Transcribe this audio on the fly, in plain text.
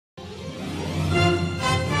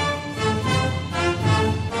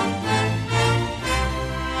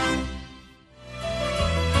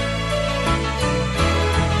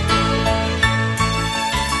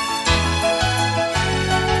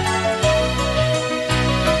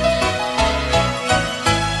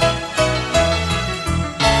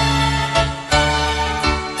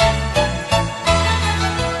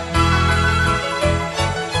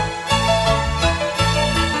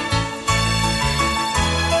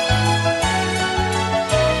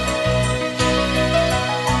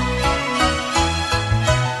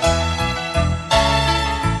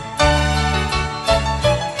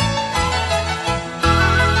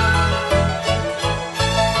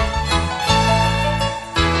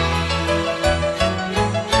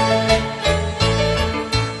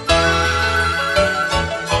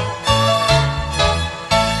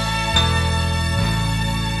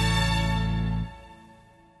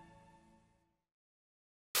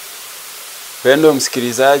Pendo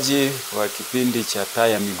msikilizaji wa kipindi cha Taa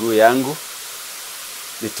Ya Miguu Yangu,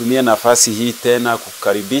 nitumie nafasi hii tena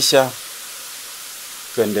kukaribisha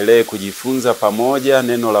tuendelee kujifunza pamoja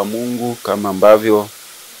neno la Mungu kama ambavyo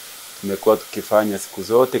tumekuwa tukifanya siku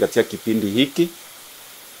zote katika kipindi hiki.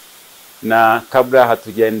 Na kabla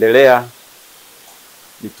hatujaendelea,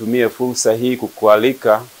 nitumie fursa hii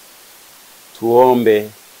kukualika tuombe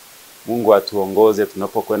Mungu atuongoze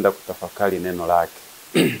tunapokwenda kutafakari neno lake.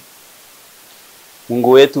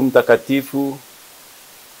 Mungu wetu mtakatifu,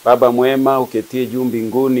 Baba mwema uketie juu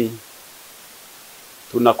mbinguni,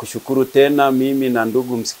 tunakushukuru tena mimi na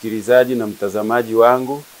ndugu msikilizaji na mtazamaji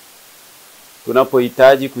wangu,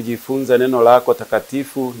 tunapohitaji kujifunza neno lako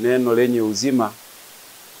takatifu, neno lenye uzima.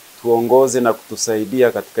 Tuongoze na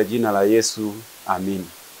kutusaidia katika jina la Yesu, amin.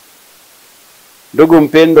 Ndugu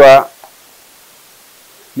mpendwa,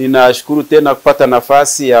 ninashukuru tena kupata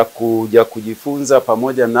nafasi ya kuja kujifunza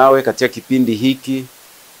pamoja nawe katika kipindi hiki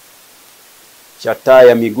cha Taa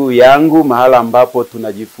Ya Miguu Yangu, mahala ambapo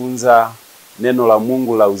tunajifunza neno la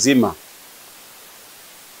Mungu la uzima.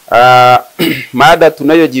 Mada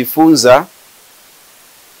tunayojifunza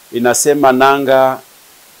inasema nanga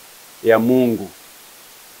ya Mungu.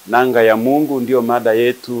 Nanga ya Mungu ndio mada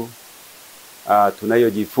yetu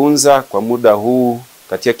tunayojifunza kwa muda huu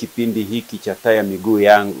katika kipindi hiki cha Taa Ya Miguu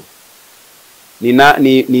Yangu.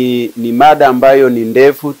 Ni mada ambayo ni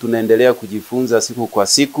ndefu, tunaendelea kujifunza siku kwa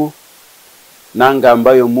siku. Nanga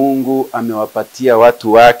ambayo Mungu amewapatia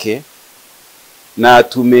watu wake, na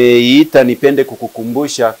tumeiita nipende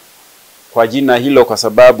kukukumbusha kwa jina hilo kwa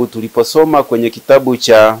sababu tuliposoma kwenye kitabu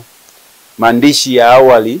cha maandishi ya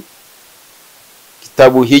awali,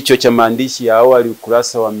 kitabu hicho cha maandishi ya awali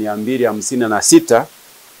ukurasa wa 256,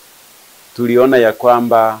 tuliona ya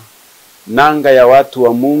kwamba nanga ya watu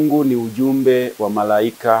wa Mungu ni ujumbe wa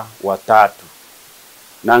malaika watatu.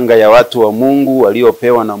 Nanga ya watu wa Mungu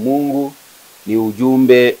waliopewa na Mungu ni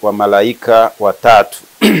ujumbe wa malaika watatu.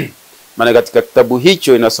 Maana katika kitabu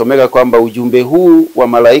hicho inasomeka kwamba ujumbe huu wa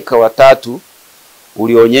malaika watatu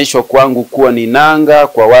ulionyeshwa kwangu kuwa ni nanga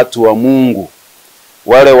kwa watu wa Mungu.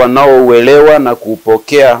 Wale wanaouelewa na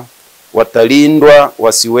kuupokea watalindwa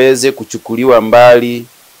wasiweze kuchukuliwa mbali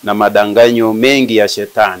na madanganyo mengi ya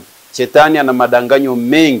shetani. Shetani ana madanganyo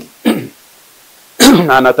mengi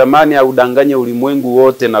na anatamani audanganye ulimwengu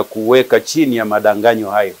wote na kuweka chini ya madanganyo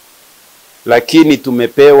hayo. Lakini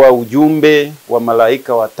tumepewa ujumbe wa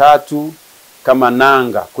malaika watatu kama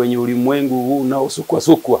nanga kwenye ulimwengu huu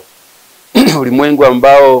unaosukwa. Ulimwengu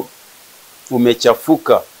ambao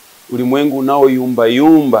umechafuka, ulimwengu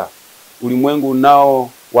unaoyumba, ulimwengu unao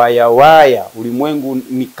waya, ulimwengu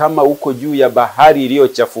ni kama uko juu ya bahari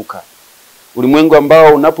iliyochafuka. Ulimwengu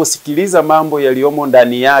ambao unaposikiliza mambo yaliyomo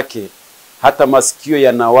ndani yake hata masikio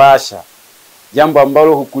yanawasha. Jambo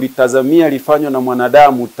ambalo hukulitazamia lifanywa na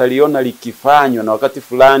mwanadamu utaliona likifanywa, na wakati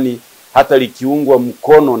fulani hata likiungwa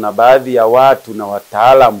mkono na baadhi ya watu na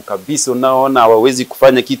wataalamu kabisa unaoona hawawezi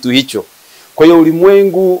kufanya kitu hicho. Kwa hiyo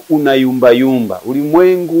ulimwengu unayumba,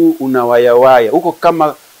 ulimwengu unawaya, uko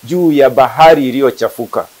kama juu ya bahari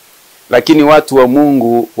iliyochafuka. Lakini watu wa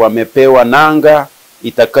Mungu wamepewa nanga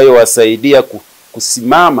itakayowasaidia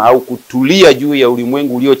kusimama au kutulia juu ya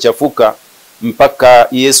ulimwengu uliochafuka mpaka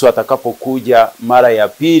Yesu atakapokuja mara ya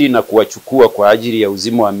pili na kuwachukua kwa ajili ya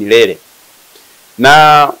uzima wa milele.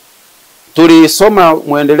 Na tulisoma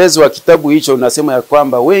muendelezo wa kitabu hicho, unasema ya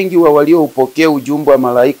kwamba wengi wa walioupokea ujumbe wa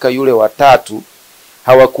malaika yule watatu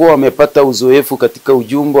hawakuwa wamepata uzoefu katika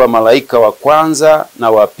ujumbe wa malaika wa kwanza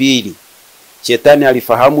na wa pili. Shetani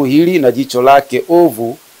alifahamu hili na jicho lake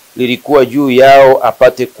ovu lilikuwa juu yao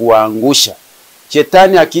apate kuwaangusha.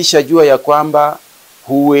 Shetani akisha jua ya kwamba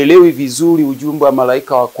huelewi vizuri ujumbe wa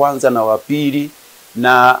malaika wa kwanza na wa pili,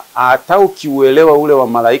 na hata ukiuelewa ule wa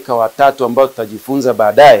malaika watatu ambao tutajifunza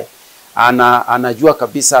baadaye, anajua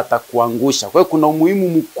kabisa atakuangusha. Kwa hiyo kuna umuhimu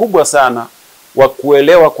mkubwa sana wa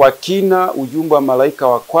kuelewa kwa kina ujumbe wa malaika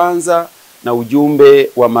wa kwanza na ujumbe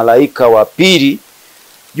wa malaika wa pili.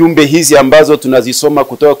 Jumbe hizi ambazo tunazisoma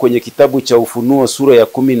kutoka kwenye kitabu cha Ufunuo sura ya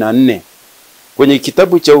 14. Kwenye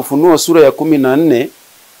kitabu cha Ufunuo sura ya 14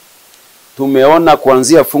 tumeona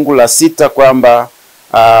kuanzia fungu la 6 kwamba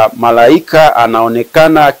malaika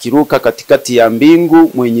anaonekana akiruka katikati ya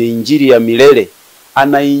mbingu mwenye injili ya milele.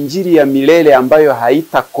 Ana injili ya milele ambayo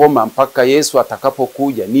haitakoma mpaka Yesu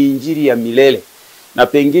atakapokuja. Ni injili ya milele. Na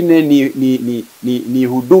pengine ni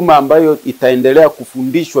huduma ambayo itaendelea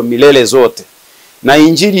kufundishwa milele zote. Na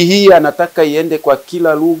injili hii anataka iende kwa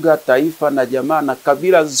kila lugha, taifa na jamaa na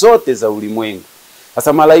kabila zote za ulimwengu.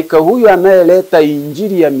 Sasa malaika huyu anayeleta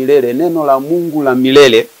injili ya milele, neno la Mungu la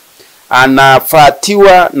milele,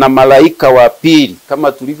 anafuatiwa na malaika wa pili.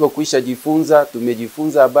 Kama tulivyokwisha jifunza,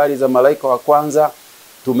 tumejifunza habari za malaika wa kwanza,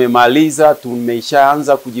 tumemaliza,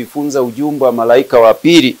 tumeshaanza kujifunza ujumbe wa malaika wa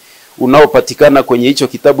pili unaopatikana kwenye hicho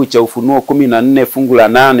kitabu cha Ufunuo 14 fungu la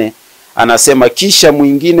 8. Anasema, kisha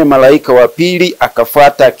mwingine malaika wa pili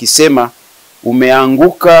akafuata akisema,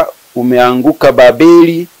 umeanguka, umeanguka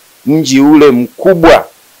Babeli, mji ule mkubwa,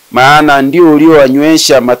 maana ndio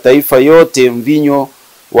uliowanywesha mataifa yote mvinyo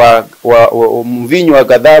wa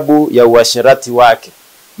ghadhabu ya uasherati wake.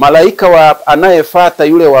 Malaika anayefuata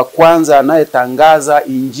yule wa kwanza, anayetangaza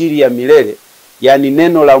injili ya milele, yani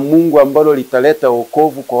neno la Mungu ambalo litaleta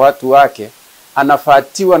wokovu kwa watu wake,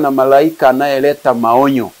 anafuatiwa na malaika anayeleta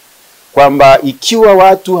maonyo kwamba ikiwa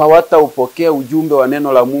watu hawataupokea ujumbe wa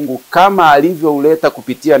neno la Mungu kama alivyouleta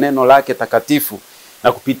kupitia neno lake takatifu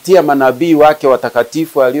na kupitia manabii wake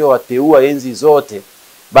watakatifu aliowateua enzi zote,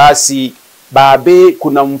 basi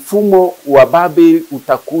kuna mfumo wa Babeli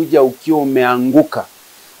utakuja ukiwa umeanguka.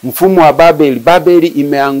 Mfumo wa Babeli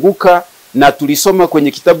imeanguka, na tulisoma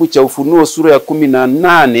kwenye kitabu cha Ufunuo sura ya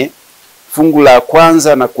 18 fungu la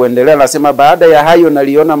 1 na kuendelea. Nasema, baada ya hayo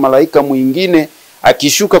naliona malaika mwingine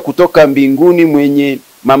akishuka kutoka mbinguni mwenye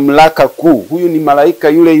mamlaka kuu. Huyu ni malaika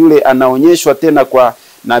yule anaonyeshwa tena kwa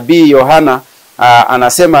nabii Yohana.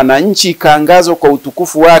 Anasema, na nchi ikaangazwa kwa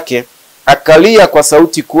utukufu wake, akalia kwa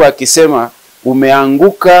sauti kuu akisema,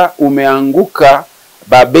 umeanguka, umeanguka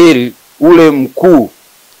Babeli ule mkuu,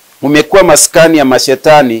 umekuwa maskani ya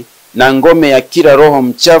mashetani na ngome ya kila roho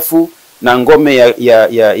mchafu na ngome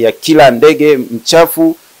ya kila ndege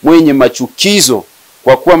mchafu mwenye machukizo,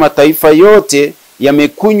 kwa kuwa mataifa yote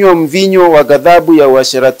yamekunywa mvinyo wa ghadhabu ya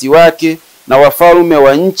uasherati wake, na wafalme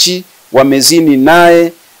wa nchi wamezini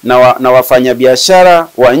naye, na wafanyabiashara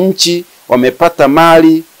wa nchi wamepata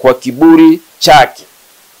mali kwa kiburi chake.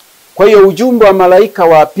 Kwa hiyo ujumbe wa malaika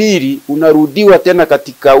wa pili unarudiwa tena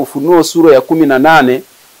katika Ufunuo sura ya 18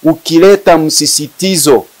 ukileta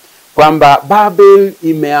msisitizo kwamba Babeli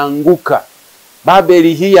imeanguka.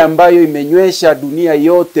 Babeli hii ambayo imenywesha dunia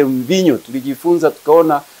yote mvinyo. Tulijifunza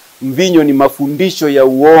tukaona mvinyo ni mafundisho ya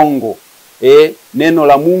uongo. Neno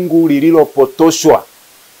la Mungu lililopotoshwa.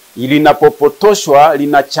 Linapopotoshwa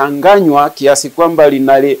linachanganywa kiasi kwamba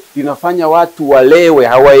linafanya watu walewe,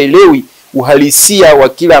 hawaelewi uhalisia wa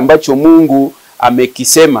kile ambacho Mungu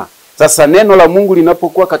amekisema. Sasa neno la Mungu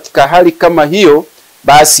linapokuwa katika hali kama hiyo,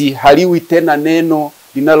 basi haliwi tena neno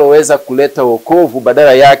linaloweza kuleta wokovu,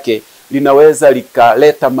 badala yake linaweza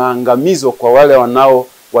likaleta maangamizo kwa wale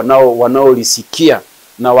wanaolisikia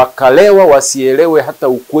na wakalewa wasielewe hata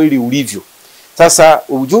ukweli ulivyo. Sasa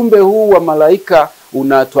ujumbe huu wa malaika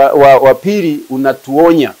wa pili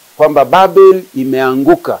unatuonya kwamba Babeli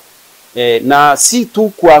imeanguka. Na si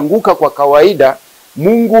tu kuanguka kwa kawaida,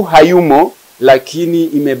 Mungu hayumo, lakini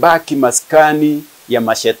imebaki maskani ya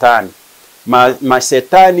mashetani.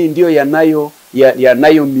 Mashetani ndio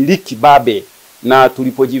yanayo miliki Babeli. Na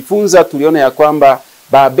tulipojifunza tuliona ya kwamba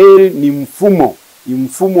Babeli ni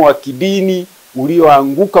mfumo wa kidini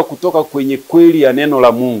ulioanguka kutoka kwenye kweli ya neno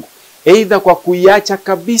la Mungu, aidha kwa kuiacha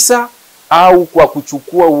kabisa au kwa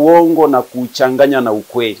kuchukua uongo na kuuchanganya na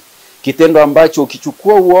ukweli. Kitendo ambacho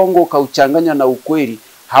ukichukua uongo ukauchanganya na ukweli,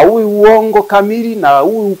 haui uongo kamili na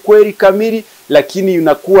haui ukweli kamili, lakini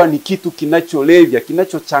unakuwa ni kitu kinacholevya,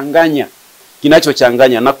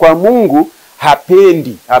 kinachochanganya. Na kwa Mungu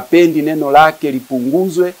hapendi neno lake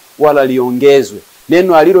lipunguzwe wala liongezwe.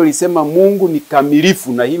 Neno alilolisema Mungu ni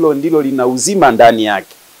kamilifu, na hilo ndilo lina uzima ndani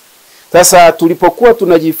yake. Sasa tulipokuwa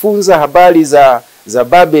tunajifunza habari za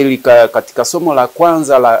Babeli katika somo la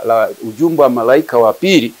kwanza la ujumbe wa malaika wa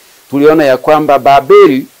pili, tuliona ya kwamba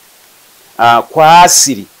Babeli kwa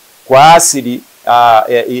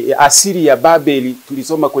asili ya Babeli,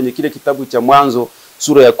 tulisoma kwenye kile kitabu cha Mwanzo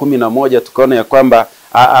sura ya 11, tukaona ya kwamba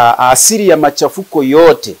asili ya machafuko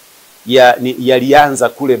yote yalianza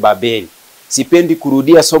kule Babeli. Sipendi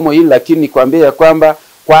kurudia somo hili, lakini nikwambia ya kwamba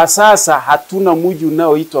kwa sasa hatuna mji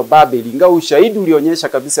unaoitwa Babeli, ingawa ushahidi ulionyesha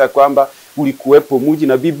kabisa ya kwamba ulikuwepo mji,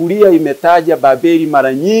 na Biblia imetaja Babeli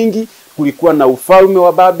mara nyingi. Kulikuwa na ufalme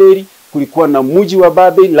wa Babeli, kulikuwa na mji wa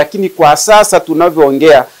Babeli, lakini kwa sasa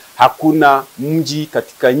tunavyoongea hakuna mji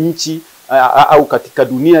katika nchi au katika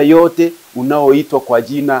dunia yote unaoitwa kwa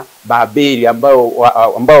jina Babeli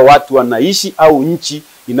ambao watu wanaishi, au nchi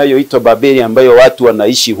inayoitwa Babeli ambayo watu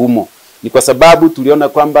wanaishi humo. Ni kwa sababu tuliona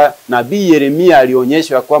kwamba nabii Yeremia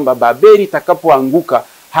alionyeshwa kwamba Babeli itakapoanguka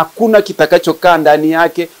hakuna kitakachokaa ndani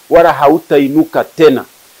yake wala hautainuka tena.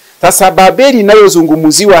 Sasa Babeli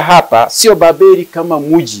inayozungumziwa hapa sio Babeli kama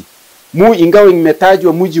mji. Ingawa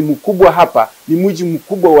imetajwa mji mkubwa hapa, ni mji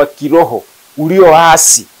mkubwa wa kiroho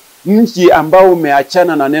ulioasi. mji ambao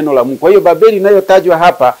umeachana na neno la Mungu. Kwa hiyo Babeli inayotajwa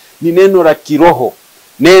hapa ni neno la kiroho,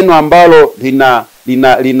 neno ambalo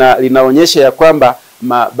linaonyesha ya kwamba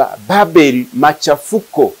Babeli,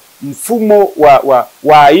 machafuko, mfumo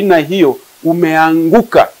wa aina hiyo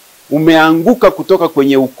umeanguka kutoka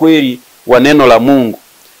kwenye ukweli wa neno la Mungu.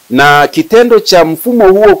 Na kitendo cha mfumo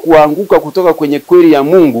huo kuanguka kutoka kwenye kweli ya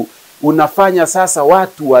Mungu unafanya sasa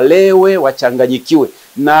watu walewe, wachanganyikiwe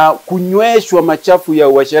na kunyweshwa machafu ya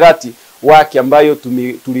uasherati wake, ambayo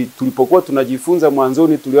tulipokuwa tunajifunza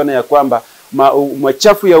mwanzoni tuliona ya kwamba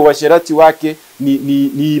machafu ya uasherati wake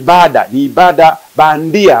ni ibada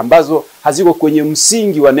bandia ambazo haziko kwenye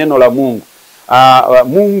msingi wa neno la Mungu.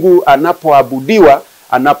 Mungu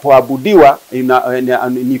anapoabudiwa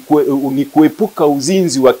ni kuepuka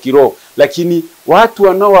uzinzi wa kiroho, lakini watu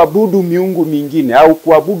wanaoabudu miungu mingine au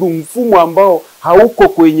kuabudu mfumo ambao hauko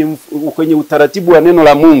kwenye utaratibu wa neno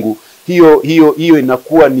la Mungu, hiyo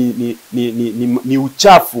inakuwa ni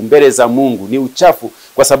uchafu mbele za Mungu, ni uchafu,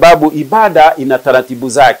 kwa sababu ibada ina taratibu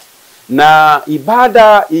zake, na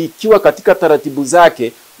ibada ikiwa katika taratibu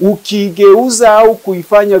zake, ukigeuza au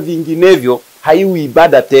kuifanya vinginevyo haiwi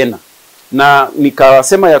ibada tena. Na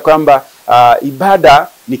nikasema ya kwamba ibada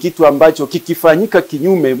ni kitu ambacho kikifanyika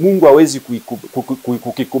kinyume Mungu hawezi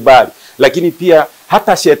kukikubali, lakini pia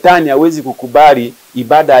hata shetani hawezi kukubali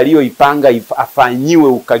ibada aliyoipanga afanyiwe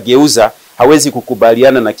ukageuza, hawezi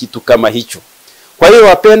kukubaliana na kitu kama hicho. Kwa hiyo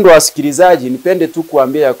wapendwa wasikilizaji, nipende tu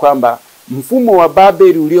kuambia ya kwamba mfumo wa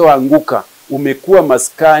Babeli ulioanguka umekuwa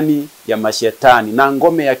maskani ya mashetani na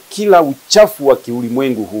ngome ya kila uchafu wa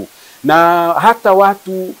kiulimwengu huu. Na hata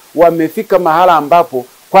watu wamefika mahala ambapo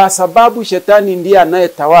kwa sababu shetani ndiye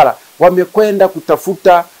anayetawala, wamekwenda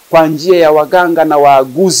kutafuta kwa njia ya waganga na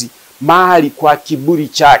waaguzi mali kwa kiburi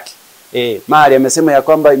chake. Mali amesema ya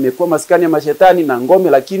kwamba imekuwa maskani ya mashetani na ngome,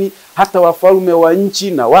 lakini hata wafalme wa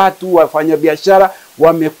nchi na watu wafanyabiashara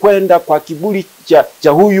wamekwenda kwa kiburi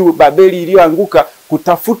cha huyu Babeli iliyoanguka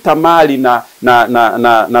kutafuta mali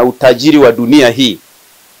na utajiri wa dunia hii.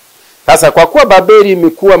 Sasa kwa kuwa Babeli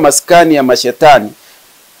imekuwa maskani ya mashetani,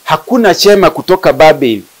 hakuna chema kutoka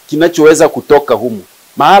Babeli kinachoweza kutoka humu.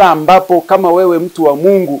 Mahala ambapo kama wewe mtu wa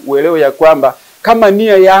Mungu uelewe ya kwamba kama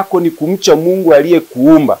nia yako ni kumcha Mungu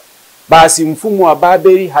aliyekuumba, basi mfumo wa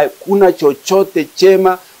Babeli hakuna chochote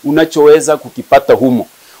chema unachoweza kukipata humo.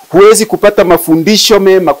 Huwezi kupata mafundisho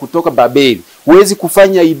mema kutoka Babeli, huwezi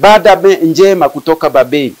kufanya ibada njema kutoka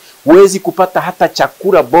Babeli, huwezi kupata hata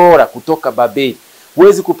chakula bora kutoka Babeli,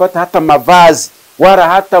 huwezi kupata hata mavazi wala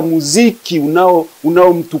hata muziki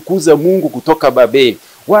unaomtukuza Mungu kutoka Babeli,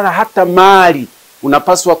 wala hata mali.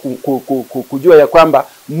 Unapaswa kujua ya kwamba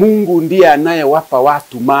Mungu ndiye anayewapa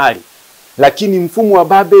watu mali, lakini mfumo wa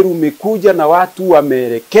Babeli umekuja na watu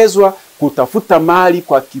wameelekezwa kutafuta mali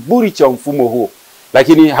kwa kiburi cha mfumo huo,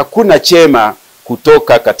 lakini hakuna chema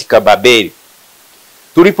kutoka katika Babeli.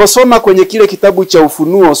 Tuliposoma kwenye kile kitabu cha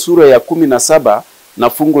Ufunuo sura ya 17 na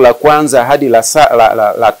fungu la 1 hadi la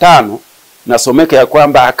 5, nasomeka ya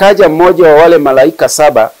kwamba akaja mmoja wa wale malaika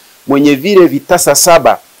 7 mwenye vile vitasa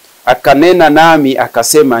 7, akanena nami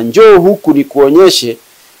akasema, njoo huku nikuonyeshe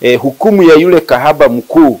hukumu ya yule kahaba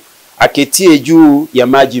mkuu aketie juu ya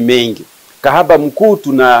maji mengi. Kahaba mkuu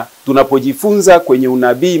tunapojifunza kwenye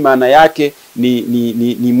unabii, maana yake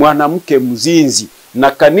ni mwanamke mzinzi,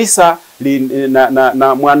 na kanisa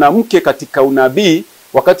na mwanamke katika unabii.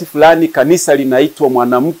 Wakati fulani kanisa linaitwa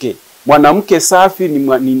mwanamke safi,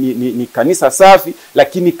 ni kanisa safi,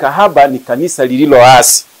 lakini kahaba ni kanisa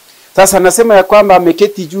lililoasi. Sasa nasema ya kwamba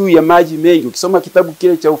ameketi juu ya maji mengi. Ukisoma kitabu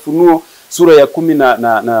kile cha Ufunuo sura ya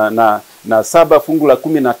 17 fungu la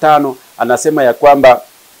 15, anasema ya kwamba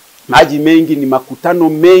maji mengi ni makutano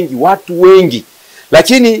mengi, watu wengi.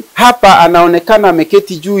 Lakini hapa anaonekana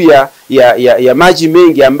ameketi juu ya maji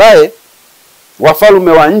mengi, ambaye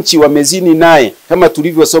wafalme wa nchi wamezini naye, kama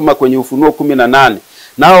tulivyosoma kwenye Ufunuo 18.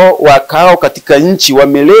 Nao wakao katika nchi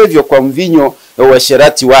wamelevyo kwa mvinyo wa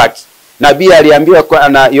uasherati wake. Nabii aliambiwa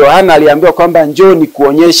na Yohana aliambiwa kwamba njoo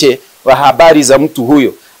nikuonyeshe habari za mtu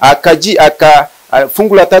huyo.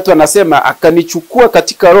 Fungu la 3 anasema, akanichukua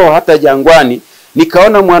katika roho hata jangwani,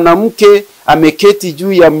 nikaona mwanamke ameketi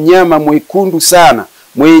juu ya mnyama mwekundu sana,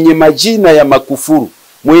 mwenye majina ya makufuru,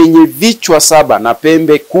 mwenye vichwa 7 na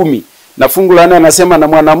pembe 10. Na fungu la 4 anasema, na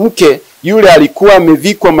mwanamke yule alikuwa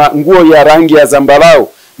amevikwa nguo ya rangi ya zambarau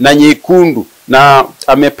na nyekundu, na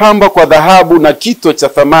amepambwa kwa dhahabu na kito cha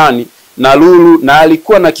thamani na lulu, na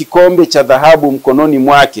alikuwa na kikombe cha dhahabu mkononi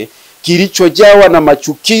mwake kilichojawa na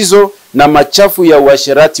machukizo na machafu ya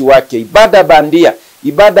uasherati wake, ibada bandia,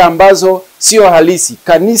 ibada ambazo sio halisi,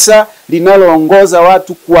 kanisa linaloongoza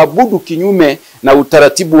watu kuabudu kinyume na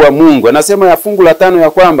utaratibu wa Mungu. Anasema ya fungu la 5 ya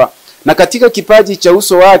kwamba na katika kipaji cha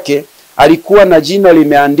uso wake alikuwa na jina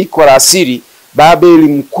limeandikwa la siri, Babeli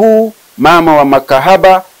mkuu, mama wa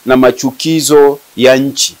makahaba na machukizo ya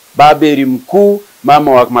nchi. Babeli mkuu,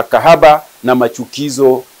 mama wa makahaba na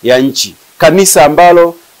machukizo ya nchi. Kanisa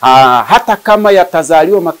ambalo hata kama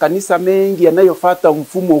yatazaliwa makanisa mengi yanayofuata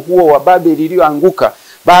mfumo huo wa Babeli iliyoanguka,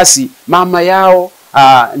 basi mama yao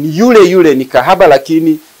ni yule ni kahaba,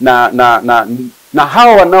 lakini na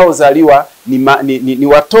hao wanaozaliwa ni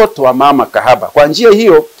watoto wa mama kahaba. Kwa njia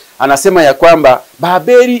hiyo anasema ya kwamba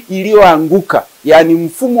Babeli iliyoanguka, yani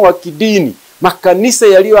mfumo wa kidini, makanisa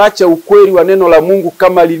yaliyoacha ukweli wa neno la Mungu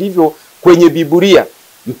kama lilivyo kwenye Biblia,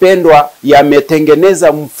 mpendwa,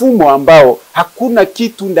 yametengeneza mfumo ambao hakuna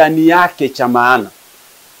kitu ndani yake cha maana.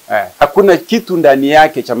 Hakuna kitu ndani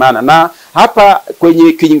yake cha maana. Na hapa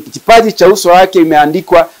kwenye kipaji cha uso wake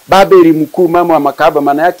imeandikwa Babeli mkuu, mama wa makahaba.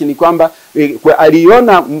 Maana yake ni kwamba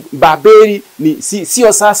aliona Babeli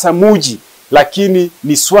sio sasa muji, lakini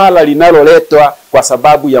ni swala linaloletwa kwa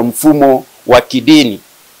sababu ya mfumo wa kidini.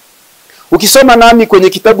 Ukisoma nami kwenye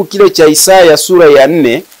kitabu kile cha Isaya sura ya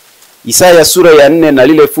 4, Isaya sura ya 4 na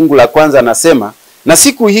lile fungu la kwanza, anasema na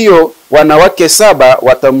siku hiyo wanawake 7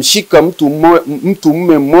 watamshika mtu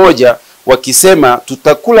mume mmoja, wakisema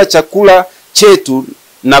tutakula chakula chetu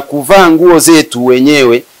na kuvaa nguo zetu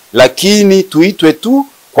wenyewe, lakini tuitwe tu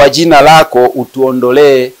kwa jina lako,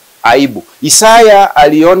 utuondolee aibu. Isaya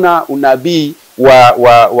aliona unabii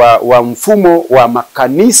wa mfumo wa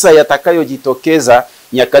makanisa yatakayojitokeza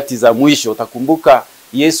nyakati za mwisho. Utakumbuka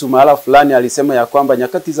Yesu mahala fulani alisema ya kwamba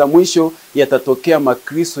nyakati za mwisho yatatokea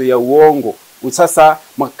makristo ya uongo. Sasa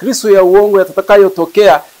makristo ya uongo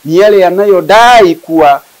yatakayotokea ni yale yanayodai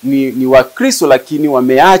kuwa ni wakristo, lakini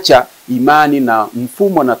wameacha imani na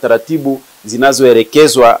mfumo na taratibu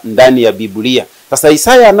zinazoelekezwa ndani ya Biblia. Sasa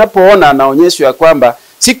Isaya anapoona, anaonyeshwa ya kwamba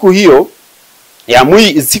siku hiyo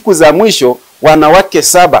siku za mwisho wanawake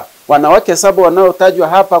 7 wanaotajwa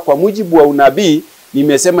hapa kwa mujibu wa unabii,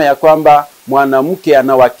 nimesema ya kwamba mwanamke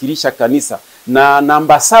anawakilisha kanisa, na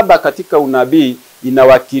namba 7 katika unabii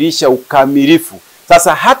inawakilisha ukamilifu.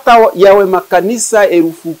 Sasa hata yawe makanisa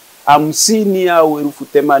 50,000 au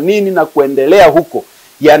 80,000 na kuendelea huko,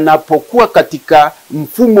 yanapokuwa katika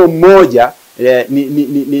mfumo mmoja,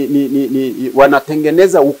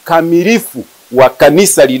 wanatengeneza ukamilifu wa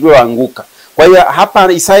kanisa lililoanguka. Kwa hiyo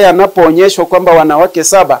hapa Isaya anapoonyeshwa kwamba wanawake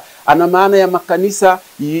 7, ana maana ya makanisa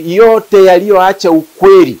yote yaliyoacha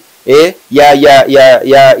ukweli.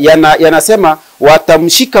 Yanasema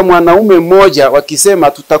watamshika mwanaume mmoja,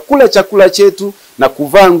 wakisema tutakula chakula chetu na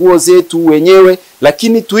kuvaa nguo zetu wenyewe,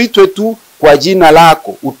 lakini tuitwe tu kwa jina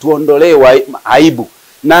lako, utuondolee aibu.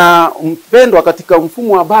 Na mpendwa, katika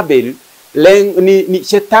mfumo wa Babeli ni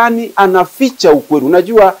shetani anaficha ukweli.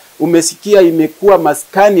 Unajua, umesikia imekuwa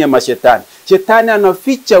maskani ya mashetani. Shetani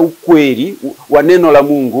anaficha ukweli wa neno la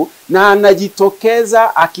Mungu na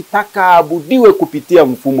anajitokeza akitaka abudiwe kupitia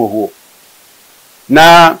mfumo huo.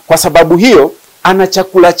 Na kwa sababu hiyo ana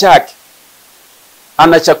chakula chake.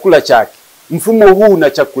 Mfumo huu una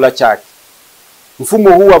chakula chake.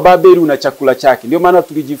 Mfumo huu wa Babeli una chakula chake. Ndio maana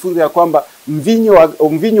tulijifunza ya kwamba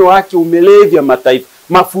mvinyo wake umelevya mataifa.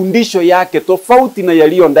 Mafundisho yake tofauti na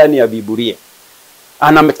yaliyo ndani ya Biblia.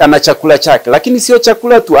 Ana chakula chake, lakini sio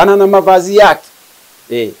chakula tu, ana na mavazi yake.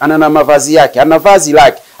 Ana vazi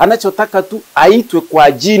lake. Anachotaka tu aitwe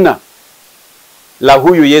kwa jina la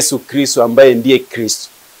huyu Yesu Kristo ambaye ndiye Kristo.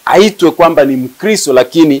 Aitwe kwamba ni Mkristo,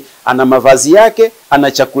 lakini ana mavazi yake,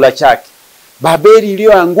 ana chakula chake. Babeli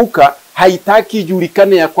iliyoanguka haitaki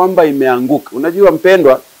ijulikane ya kwamba imeanguka. Unajua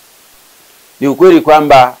mpendwa, ni ukweli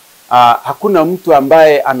kwamba hakuna mtu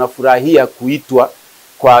ambaye anafurahia kuitwa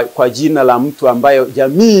kwa jina la mtu ambaye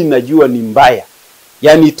jamii inajua ni mbaya.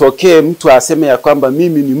 Yaani itokee mtu aseme ya kwamba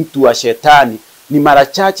mimi ni mtu wa shetani. Ni mara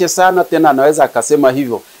chache sana, tena anaweza akasema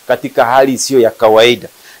hivyo katika hali isiyo ya kawaida.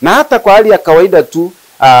 Na hata kwa hali ya kawaida tu,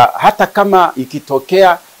 hata kama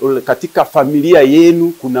ikitokea katika familia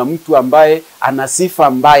yenu kuna mtu ambaye ana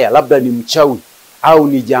sifa mbaya, labda ni mchawi au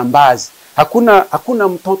ni jambazi, hakuna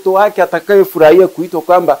mtoto wake atakayefurahia kuitwa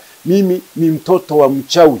kwamba mimi ni mtoto wa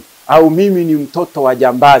mchawi au mimi ni mtoto wa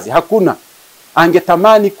jambazi. Hakuna.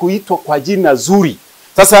 Angetamani kuitwa kwa jina zuri.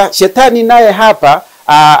 Sasa shetani naye hapa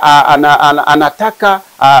anataka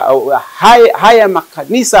haya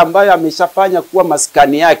makanisa ambayo ameshafanya kuwa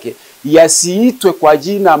maskani yake yasiitwe kwa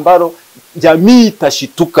jina ambalo jamii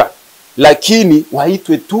itashituka, lakini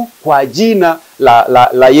waitwe tu kwa jina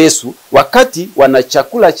la Yesu, wakati wana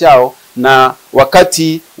chakula chao na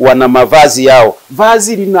wakati wana mavazi yao.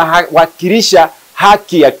 Vazi linawakilisha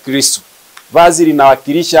haki ya Kristo. Vazi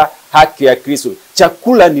linawakilisha haki ya Kristo.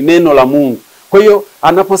 Chakula ni neno la Mungu. Kwa hiyo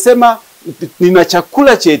anaposema nina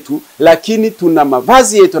chakula chetu lakini tuna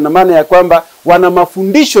mavazi yetu, na maana ya kwamba wana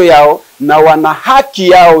mafundisho yao na wana haki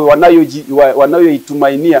yao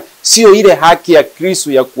wanayoitumainia, sio ile haki ya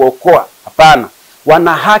Kristo ya kuokoa. Hapana,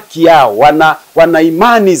 wana haki yao, wana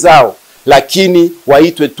imani zao, lakini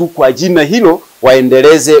waitwe tu kwa jina hilo,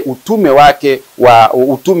 waendeleze utume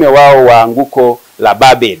wao wa anguko la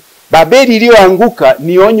Babeli. Babeli iliyoanguka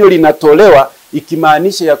ni onyo linatolewa,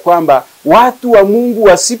 ikimaanisha ya kwamba watu wa Mungu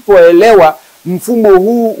wasipoelewa mfumo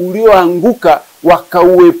huu ulioanguka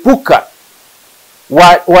wakauepuka,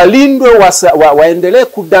 walindwe waendelee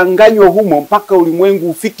kudanganywa humo mpaka ulimwengu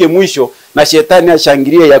ufike mwisho na shetani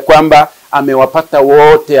ashangilie ya kwamba amewapata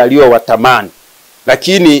wote aliowatamani.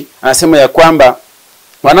 Lakini anasema ya kwamba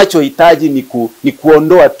wanachohitaji ni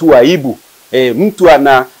kuondoa tu aibu. Mtu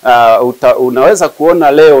unaweza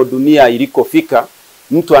kuona leo dunia ilikofika,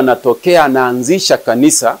 mtu anatokea anaanzisha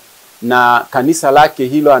kanisa, na kanisa lake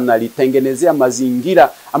hilo analitengenezea mazingira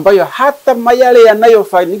ambayo hata yale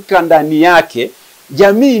yanayofanyika ndani yake,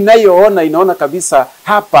 jamii inaona kabisa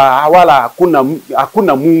hapa wala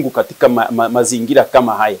hakuna Mungu katika mazingira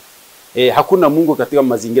kama haya. Hakuna Mungu katika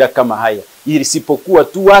mazingira kama haya, isipokuwa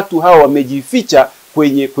tu watu hawa wamejificha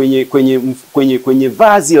kwenye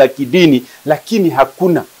vazi la kidini, lakini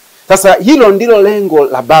hakuna. Sasa hilo ndilo lengo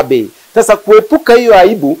la Babeli. Sasa kuepuka hiyo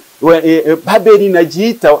aibu, Babeli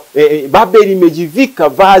inajiita, Babeli imejivika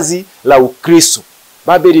vazi la Ukristo.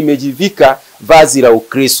 Babeli imejivika vazi la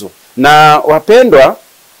Ukristo. Na wapendwa,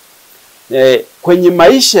 kwenye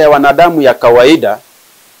maisha ya wanadamu ya kawaida,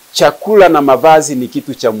 chakula na mavazi ni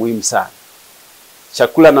kitu cha muhimu sana.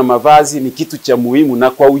 Chakula na mavazi ni kitu cha muhimu,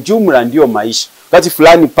 na kwa ujumla ndio maisha. Wakati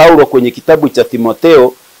fulani Paulo kwenye kitabu cha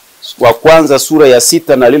Timotheo wa kwanza sura ya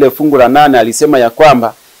 6 na lile fungu la 8 alisema ya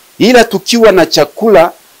kwamba ila tukiwa na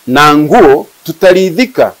chakula na nguo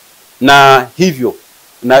tutaridhika na hivyo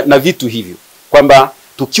na vitu hivyo. Kwamba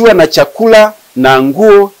tukiwa na chakula na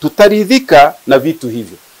nguo tutaridhika na vitu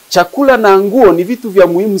hivyo. Chakula na nguo ni vitu vya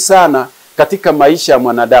muhimu sana katika maisha ya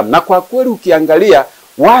mwanadamu. Na kwa kweli ukiangalia,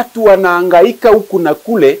 watu wanahangaika huku na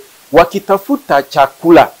kule wakitafuta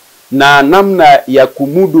chakula na namna ya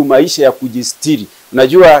kumudu maisha ya kujistiri.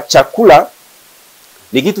 Unajua chakula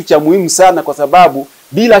ni kitu cha muhimu sana, kwa sababu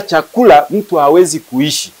bila chakula mtu hawezi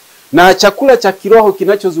kuishi. Na chakula cha kiroho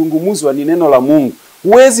kinachozungumzwa ni neno la Mungu.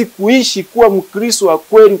 Huwezi kuishi kuwa Mkristo wa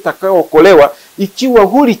kweli utakaookolewa ikiwa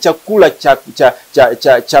huli chakula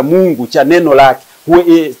cha Mungu, cha neno lake.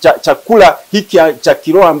 Chakula hiki cha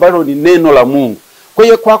kiroho ambalo ni neno la Mungu. Kwa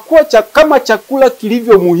hiyo kwa kuwa kama chakula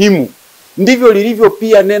kilivyo muhimu, ndivyo lilivyo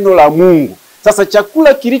pia neno la Mungu. Sasa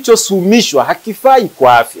chakula kilichosumishwa hakifai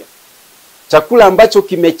kwa afya. Chakula ambacho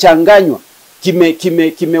kimechanganywa,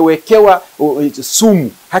 kimewekewa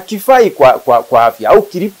sumu, hakifai kwa afya, au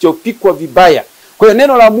kilichopikwa vibaya. Kwa hiyo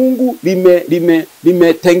neno la Mungu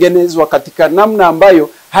limetengenezwa katika namna ambayo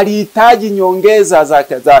halihitaji nyongeza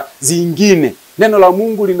za zingine. Neno la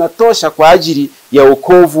Mungu linatosha kwa ajili ya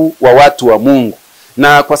wokovu wa watu wa Mungu.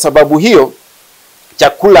 Na kwa sababu hiyo,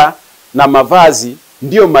 chakula na mavazi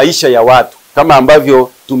ndiyo maisha ya watu, kama ambavyo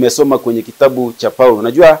tumesoma kwenye kitabu cha Paulo.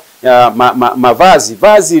 Unajua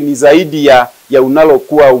vazi ni zaidi ya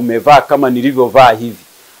unalokuwa umevaa, kama nilivyovaa hivi.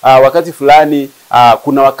 Wakati fulani,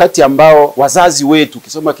 kuna wakati ambao wazazi wetu,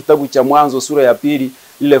 ukisoma kitabu cha Mwanzo sura ya 2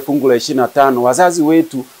 lile fungu la 25, wazazi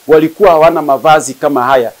wetu walikuwa hawana mavazi kama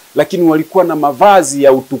haya, lakini walikuwa na mavazi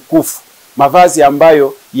ya utukufu, mavazi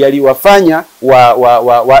ambayo yaliwafanya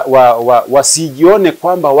wasijione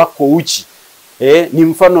kwamba wako uchi. Ni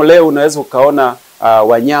mfano leo unaweza ukaona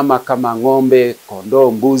wanyama kama ng'ombe,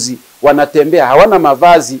 kondoo, mbuzi wanatembea, hawana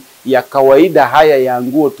mavazi ya kawaida haya ya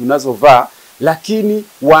nguo tunazovaa, lakini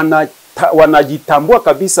wanajitambua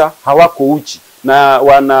kabisa hawako uchi, na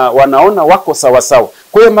wanaona wako sawa sawa.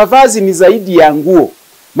 Kwa hiyo mavazi ni zaidi ya nguo.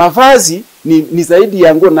 Mavazi ni zaidi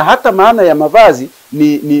ya nguo, na hata maana ya mavazi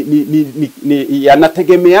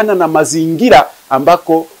yanategemeana na mazingira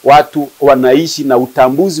ambako watu wanaishi na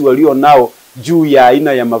utambuzi walio nao juu ya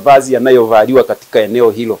aina ya mavazi yanayovaliwa katika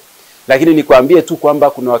eneo hilo. Lakini nikwambie tu kwamba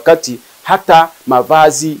kuna wakati hata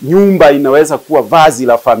mavazi, nyumba inaweza kuwa vazi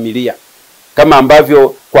la familia. Kama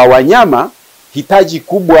ambavyo kwa wanyama hitaji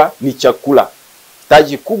kubwa ni chakula.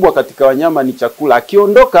 Hitaji kubwa katika wanyama ni chakula.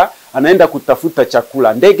 Akiondoka anaenda kutafuta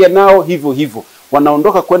chakula. Ndege nao hivyo hivyo,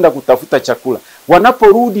 wanaondoka kwenda kutafuta chakula.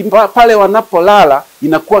 Wanaporudi pale wanapolala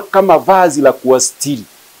inakuwa kama vazi la kuwastiri.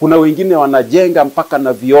 Kuna wengine wanajenga mpaka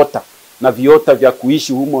na viota na viota vya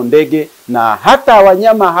kuishi humo ndege, na hata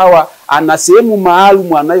wanyama hawa ana sehemu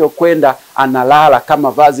maalum anayokwenda analala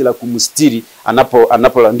kama vazi la kumstiri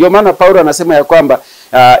anapola. Ndio maana Paulo anasema ya kwamba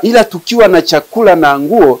ila tukiwa na chakula na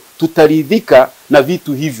nguo tutaridhika na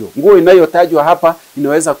vitu hivyo. Nguo inayotajwa hapa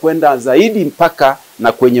inaweza kwenda zaidi mpaka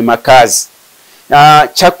na kwenye makazi.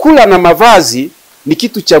 Chakula na mavazi ni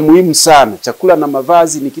kitu cha muhimu sana. Chakula na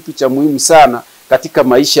mavazi ni kitu cha muhimu sana katika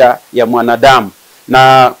maisha ya mwanadamu.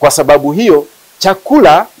 Na kwa sababu hiyo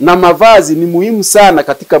chakula na mavazi ni muhimu sana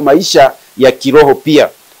katika maisha ya kiroho pia.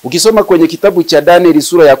 Ukisoma kwenye kitabu cha Danieli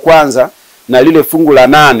sura ya 1 na lile fungu la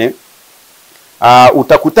 8,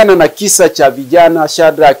 utakutana na kisa cha vijana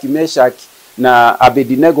Shadrach, Meshach na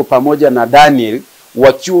Abednego pamoja na Daniel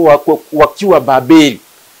wakiwa Babeli.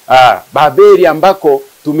 Babeli ambako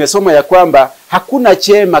tumesoma ya kwamba hakuna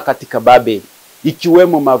chema katika Babeli,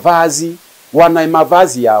 ikiwemo mavazi, wana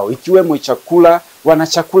mavazi yao, ikiwemo chakula, wana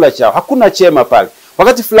chakula chao. Hakuna chema pale.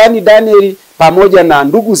 Wakati fulani Danieli pamoja na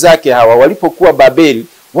ndugu zake hawa walipokuwa Babeli,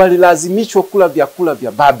 walilazimishwa kula vyakula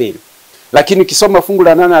vya Babeli. Lakini ukisoma fungu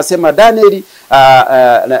la 8 anasema Danieli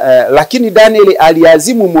lakini Danieli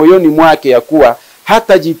aliazimu moyoni mwake ya kuwa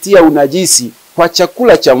hatajitia unajisi kwa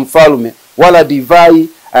chakula cha mfalme wala divai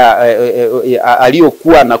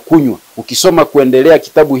aliyokuwa na kunywa. Ukisoma kuendelea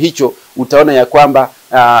kitabu hicho utaona ya kwamba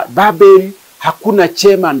Babeli hakuna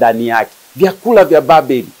chema ndani yake. Vyakula vya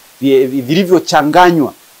Babeli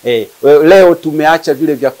vilivyochanganywa. Leo tumeacha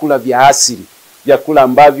vile vyakula vya asili, vyakula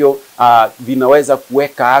ambavyo vinaweza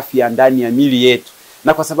kuweka afya ndani ya miili yetu.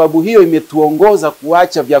 Na kwa sababu hiyo imetuongoza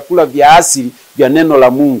kuacha vyakula vya asili vya neno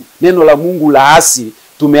la Mungu. Neno la Mungu la asili,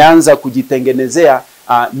 tumeanza kujitengenezea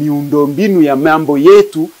miundombinu ya mambo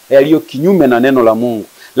yetu yaliyo kinyume na neno la Mungu.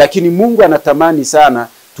 Lakini Mungu anatamani sana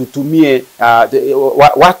tutumie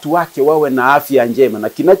watu wake wawe na afya njema, na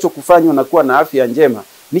kinachokufanya unakuwa na afya njema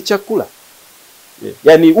ni chakula.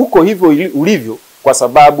 Yaani uko hivyo ulivyo kwa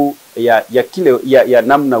sababu ya kile ya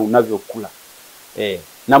namna unavyokula.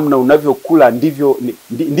 Namna unavyokula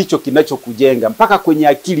ndicho kinachokujenga mpaka kwenye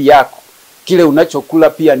akili yako. Kile unachokula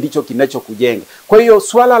pia ndicho kinachokujenga. Kwa hiyo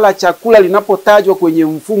swala la chakula linapotajwa kwenye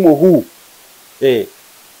mfumo huu,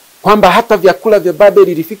 kwamba hata vyakula vya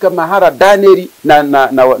Babeli ilifika mahara Danieli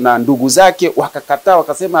na ndugu zake wakakataa,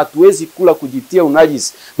 wakasema hatuwezi kula kujitia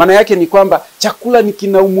unajisi. Maana yake ni kwamba chakula ni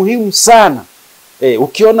kina umuhimu sana.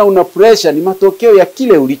 Ukiona una pressure ni matokeo ya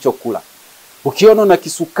kile ulichokula. Ukiona una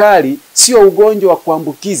kisukari sio ugonjwa wa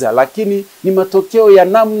kuambukiza, lakini ni matokeo ya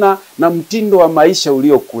namna na mtindo wa maisha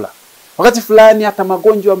uliokula. Wakati fulani hata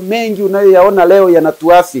magonjwa mengi unayoyaona leo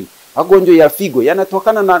yanatuathiri. Magonjwa ya figo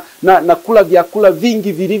yanatokana na kula vyakula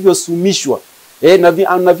vingi vilivyosumishwa. Na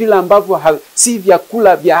vile ambavyo si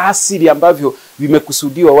vyakula vya asili ambavyo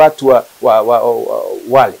vimekusudiwa watu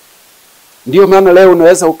wale. Ndio maana leo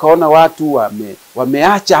unaweza ukaona watu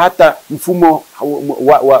wameacha hata mfumo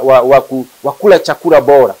wa kula chakula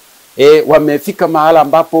bora. Wamefika mahala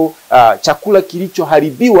ambapo chakula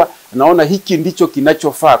kilichoharibiwa naona hiki ndicho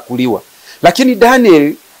kinachofaa kuliwa. Lakini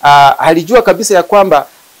Daniel alijua kabisa ya kwamba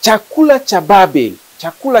chakula cha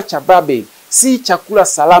Babeli si chakula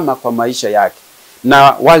salama kwa maisha yake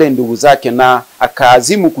na wale ndugu zake, na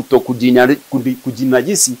akaazimu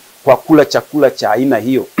kujinajisi kwa kula chakula cha aina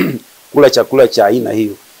hiyo. Kula chakula cha aina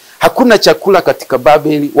hiyo. Hakuna chakula katika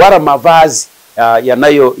Babeli wala mavazi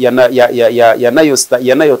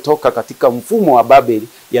yanayotoka katika mfumo wa Babeli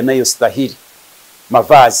yanayostahili.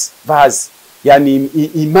 Vazi, yani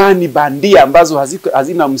imani bandia ambazo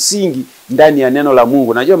hazina msingi ndani ya neno la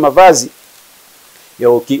Mungu. Najua mavazi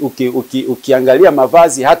ukiangalia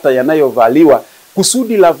mavazi hata yanayovaliwa,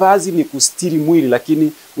 kusudi la vazi ni kustiri mwili,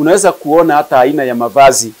 lakini unaweza kuona hata aina ya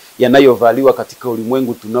mavazi yanayovaliwa katika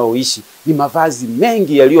ulimwengu tunaoishi ni mavazi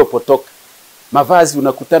mengi yaliyopotoka. Mavazi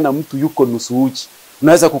unakutana mtu yuko nusu uchi.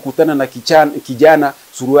 Unaweza kukutana na kijana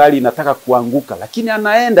suruali inataka kuanguka, lakini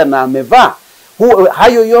anaenda na amevaa.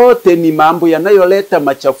 Hayo yote ni mambo yanayoleta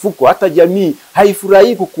machafuko. Hata jamii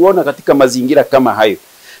haifurahi kukuona katika mazingira kama hayo.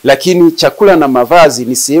 Lakini chakula na mavazi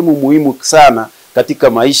ni sehemu muhimu sana katika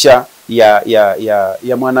maisha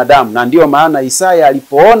ya mwanadamu. Na ndio maana Isaya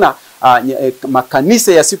alipoona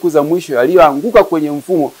makanisa ya siku za mwisho yaliyoanguka kwenye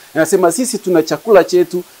mfumo, anasema sisi tuna chakula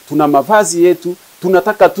chetu, tuna mavazi yetu,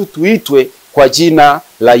 tunataka tu tuitwe kwa jina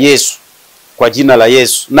la Yesu. Kwa jina la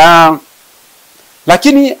Yesu.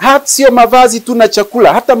 Lakini hata sio mavazi tuna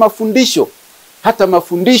chakula, hata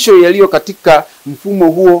mafundisho yaliyo katika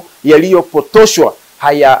mfumo huo yaliyopotoshwa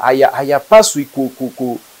hayapaswi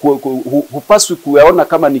hupaswi kuyaona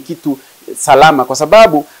kama ni kitu salama, kwa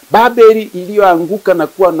sababu Babeli iliyoanguka na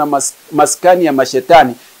kuwa na maskani ya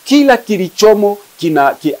mashetani kila kilichomo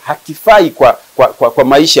hakifai kwa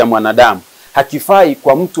maisha ya mwanadamu, hakifai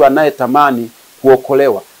kwa mtu anayetamani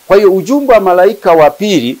kuokolewa. Kwa hiyo ujumbe wa malaika wa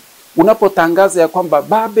pili unapotangaza ya kwamba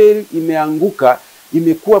Babeli imeanguka,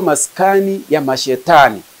 imekuwa maskani ya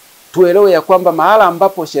mashetani, tuelewe ya kwamba mahala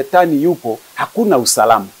ambapo shetani yupo hakuna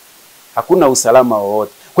usalama. Hakuna usalama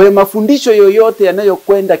wowote. Kwa hiyo mafundisho yoyote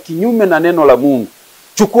yanayokwenda kinyume na neno la Mungu,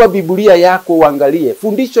 chukua Biblia yako uangalie.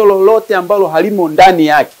 Fundisho lolote ambalo halimo ndani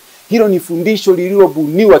yake, hilo ni fundisho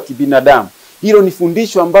lililobuniwa kibinadamu. Hilo ni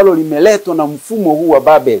fundisho ambalo limeletwa na mfumo huu wa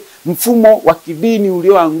Babeli, mfumo wa kidini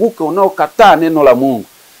ulioanguka unaokataa neno la Mungu.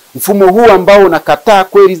 Mfumo huu ambao unakataa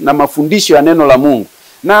kweli na mafundisho ya neno la Mungu.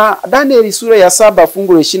 Na Danieli sura ya 7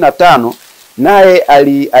 fungu la 25, naye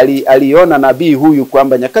aliona nabii huyu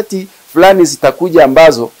kwamba nyakati fulani zitakuja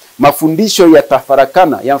ambazo mafundisho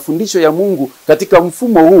yatafarakana, ya mafundisho ya Mungu katika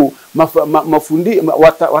mfumo huu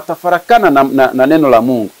watafarakana na neno la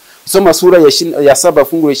Mungu. Soma sura ya 7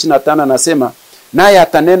 fungu la 25, anasema naye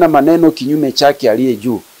atanena maneno kinyume chake aliye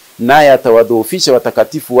juu, naye atawadhoofisha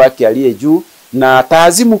watakatifu wake aliye juu, na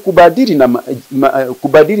ataazimu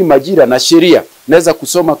kubadili majira na sheria. Naweza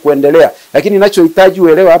kusoma kuendelea, lakini ninachohitaji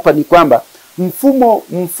uelewa hapa ni kwamba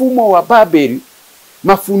mfumo wa Babeli,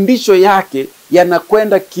 mafundisho yake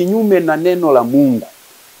yanakwenda kinyume na neno la Mungu.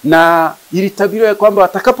 Na ilitabiriwa kwamba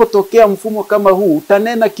atakapotokea mfumo kama huu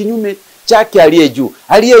utanena kinyume chake aliye juu.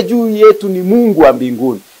 Aliye juu yetu ni Mungu wa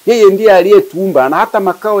mbinguni. Yeye ndiye aliyetuumba na hata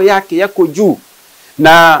makao yake yako juu.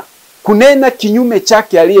 Na kunena kinyume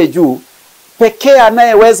chake aliye juu, pekee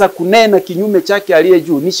anayeweza kunena kinyume chake aliye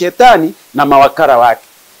juu ni shetani na mawakala wake.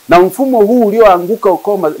 Na mfumo huu ulioanguka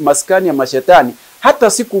uko maskani ya mashetani, hata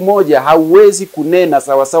siku moja hauwezi kunena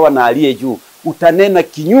sawasawa na aliye juu. Utanena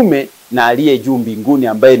kinyume na aliye juu mbinguni,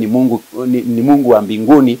 ambaye ni Mungu, ni Mungu wa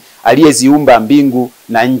mbinguni aliyeziumba mbingu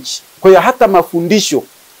na nchi. Kwa hiyo hata mafundisho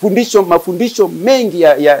mengi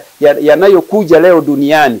yanayokuja leo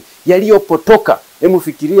duniani yaliyopotoka. Hebu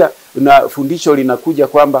fikiria, na fundisho linakuja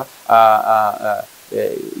kwamba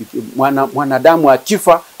mwanadamu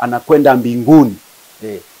akifa anakwenda mbinguni.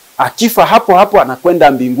 Akifa hapo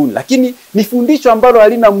anakwenda mbinguni, lakini ni fundisho ambalo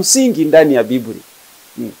halina msingi ndani ya Biblia.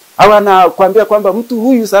 Au anakuambia kwamba mtu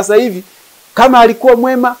huyu sasa hivi kama alikuwa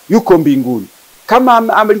mwema yuko mbinguni,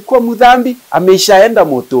 kama alikuwa mdhambi ameshaenda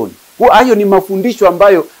motoni. Hayo ni mafundisho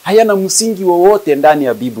ambayo hayana msingi wowote ndani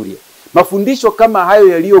ya Biblia. Mafundisho kama hayo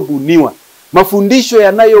yaliyobuniwa, mafundisho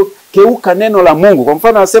yanayokeuka neno la Mungu. Kwa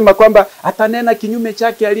mfano anasema kwamba atanena kinyume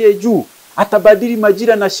chake aliye juu, atabadili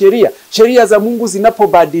majira na sheria. Sheria za Mungu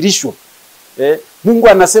zinapobadilishwa, Mungu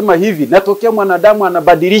anasema hivi, natokea mwanadamu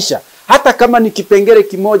anabadilisha hata kama ni kipengele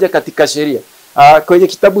kimoja katika sheria. Kwenye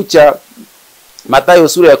kitabu cha Mathayo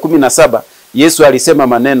sura ya 17, Yesu alisema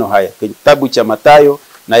maneno haya. Kwenye kitabu cha Mathayo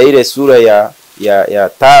na ile sura ya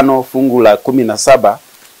 5 fungu la 17,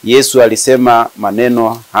 Yesu alisema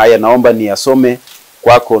maneno haya. Naomba niyasome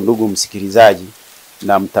kwako ndugu msikilizaji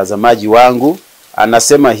na mtazamaji wangu.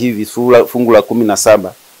 Anasema hivi, fungu la 17,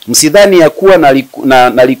 msidhani ya kuwa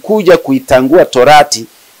nalikuja kuitangua torati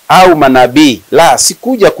au manabii, la,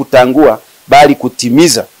 sikuja kutangua bali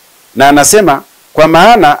kutimiza. Na anasema, kwa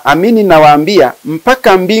maana amini nawaambia,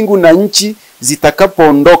 mpaka mbingu na nchi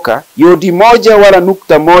zitakapoondoka, yodi moja wala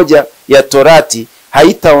nukta moja ya torati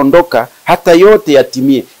haitaondoka hata yote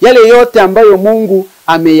yatimie. Yale yote ambayo Mungu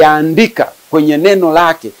ameyaandika kwenye neno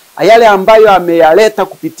lake, yale ambayo ameyaleta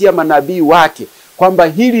kupitia manabii wake, kwamba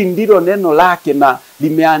hili ndilo neno lake na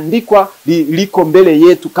limeandikwa, liko mbele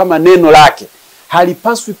yetu kama neno lake,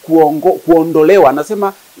 halipaswi kuondolewa.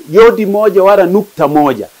 Anasema yodi moja wala nukta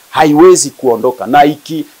moja haiwezi kuondoka, na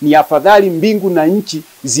ni afadhali mbingu na nchi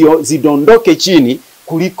zidondoke chini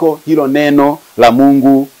kuliko hilo neno la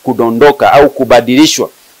Mungu kudondoka au kubadilishwa.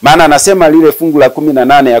 Maana anasema lile fungu la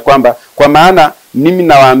 18 ya kwamba, kwa maana mimi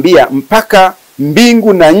nawaambia, mpaka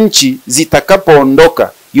mbingu na nchi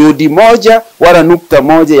zitakapoondoka, yodi moja wala nukta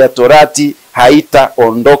moja ya torati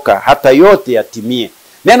haitaondoka hata yote yatimie.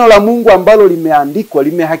 Neno la Mungu ambalo limeandikwa,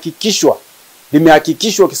 limehakikishwa.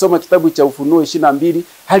 Ukisoma kitabu cha Ufunuo 22,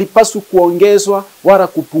 halipaswi kuongezwa wala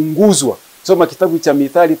kupunguzwa. Soma kitabu cha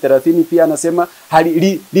Mithali 30, pia anasema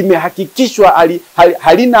limehakikishwa,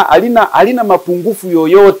 halina mapungufu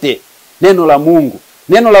yoyote. Neno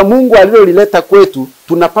la Mungu alilolileta kwetu,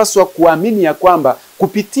 tunapaswa kuamini ya kwamba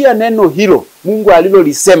kupitia neno hilo Mungu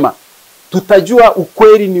alilolisema, tutajua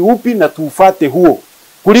ukweli ni upi na tuufate huo,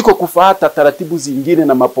 kuliko kufuata taratibu zingine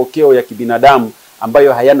na mapokeo ya kibinadamu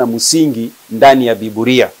ambayo hayana msingi ndani ya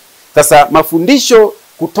Biblia. Sasa mafundisho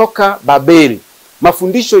kutoka Babeli,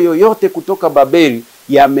 mafundisho yoyote kutoka Babeli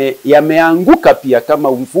yameanguka pia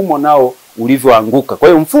kama mfumo nao ulivyoanguka. Kwa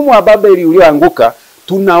hiyo mfumo wa Babeli ulioanguka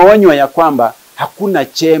tunaonywa ya kwamba hakuna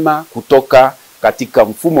chema kutoka katika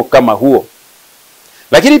mfumo kama huo.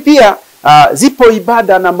 Lakini pia zipo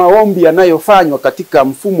ibada na maombi yanayofanywa katika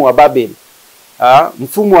mfumo wa Babeli.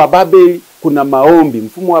 Mfumo wa Babeli kuna maombi,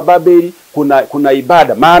 mfumo wa Babeli kuna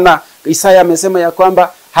ibada. Maana Isaya amesema ya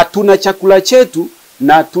kwamba hatuna chakula chetu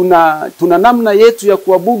na tuna namna yetu ya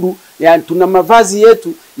kuabudu, yani tuna mavazi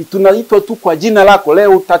yetu, tunaitwa tu kwa jina lako.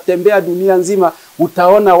 Leo utatembea dunia nzima,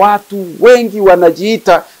 utaona watu wengi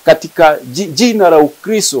wanajiita katika jina la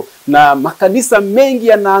Ukristo, na makanisa mengi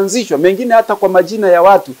yanaanzishwa, mengine hata kwa majina ya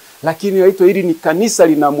watu, lakini yaitwa hili ni kanisa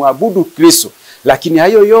linamwabudu Kristo. Lakini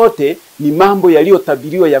hayo yote ni mambo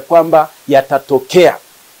yaliyotabiriwa ya kwamba yatatokea.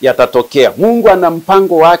 Mungu ana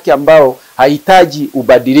mpango wake ambao hahitaji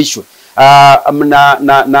ubadilishwe.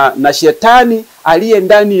 Na shetani aliye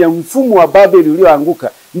ndani ya mfumo wa Babeli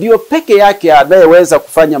ulioanguka ndio peke yake anayeweza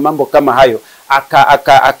kufanya mambo kama hayo,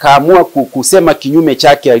 akaamua kusema kinyume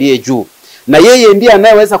chake aliye juu. Na yeye ndiye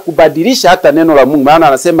anayeweza kubadilisha hata neno la Mungu. Maana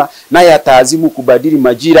anasema naye ataazimu kubadili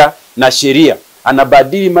majira na sheria.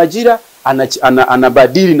 Anabadili majira,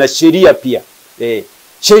 anabadili na sheria pia.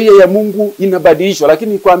 Sheria ya Mungu inabadilishwa,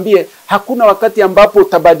 lakini nikwambie hakuna wakati ambapo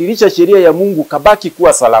utabadilisha sheria ya Mungu kabaki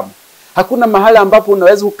kuwa salama. Hakuna mahali ambapo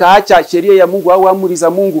unaweza ukaacha sheria ya Mungu au amri za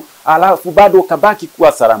Mungu alafu bado ukabaki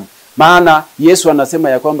kuwa salama. Maana Yesu anasema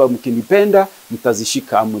ya kwamba mkinipenda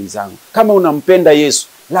mtazishika amri zangu. Kama unampenda Yesu,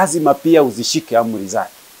 lazima pia uzishike amri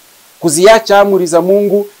zake. Kuziacha amri za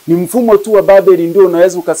Mungu ni mfumo tu wa Babeli, ndio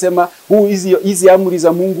unaweza ukasema hizi amri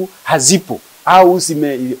za Mungu hazipo, au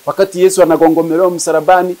wakati Yesu anagongomelewa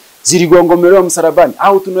msalabani, ziligongomelewa msalabani,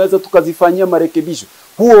 au tunaweza tukazifanyia marekebisho.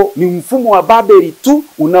 Huo ni mfumo wa Babeli tu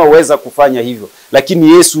unaoweza kufanya hivyo.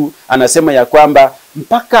 Lakini Yesu anasema ya kwamba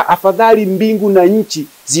mpaka afadhali mbingu na nchi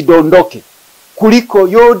zidondoke kuliko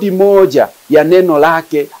yodi moja ya neno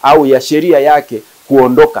lake au ya sheria yake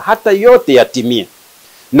kuondoka, hata yote yatimie.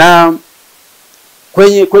 Na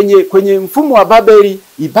kwenye mfumo wa Babeli,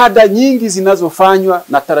 ibada nyingi zinazofanywa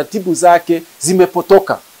na taratibu zake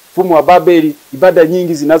zimepotoka. Mfumo wa Babeli, ibada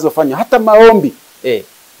nyingi zinazofanywa, hata maombi.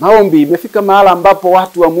 Maombi imefika mahala ambapo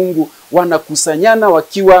watu wa Mungu wanakusanyana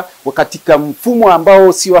wakiwa katika mfumo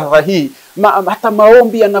ambao si sahihi. Hata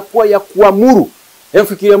maombi yanakuwa ya kuamuru.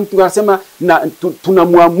 Fikiria mtu anasema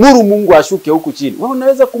tunamwamuru Mungu ashuke huku chini. Wewe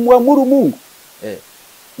unaweza kumwamuru Mungu?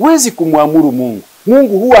 Huwezi kumwamuru Mungu.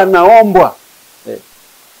 Mungu huwa anaombwa.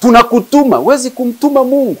 Tunakutuma, huwezi kumtuma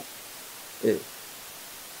Mungu.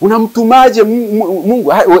 Unamtumaje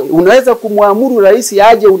Mungu? Unaweza kumwamuru rais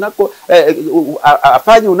aje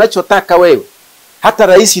afanye unachotaka wewe. Hata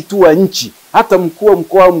rais tu wa nchi, hata mkuu wa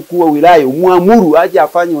mkoa, mkuu wa wilaya, umwamuru aje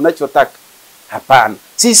afanye unachotaka? Hapana.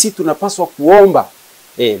 Sisi tunapaswa kuomba.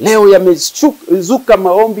 Leo yamezuka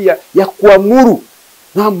maombi ya kuamuru.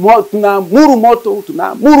 Tunaamuru moto,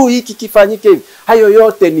 tunaamuru hiki kifanyike hivi. Hayo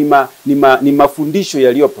yote ni mafundisho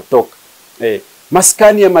yaliyopotoka.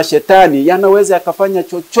 Maskani ya mashetani yanaweza yakafanya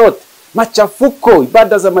chochote. Machafuko,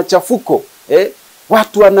 ibada za machafuko.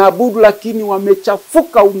 Watu wanaabudu lakini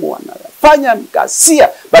wamechafuka humo, wanafanya ghasia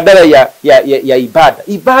badala ya ibada.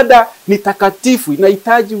 Ibada ni takatifu,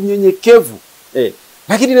 inahitaji unyenyekevu.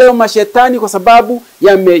 Lakini leo mashetani kwa sababu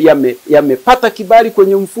yamepata kibali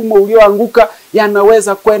kwenye mfumo ulioanguka,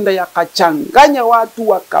 yanaweza kwenda yakachanganya watu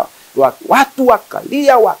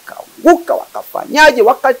wakalia, wakaanguka, wakafanyaje,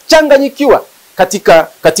 wakachanganyikiwa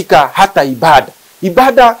katika hata ibada.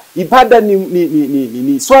 Ibada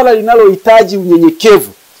ni swala linalohitaji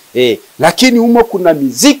unyenyekevu. Lakini humo kuna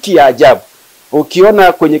miziki ya ajabu.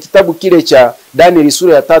 Ukiona kwenye kitabu kile cha Danieli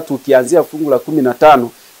sura ya 3 ukianzia fungu la 15,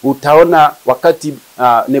 utaona wakati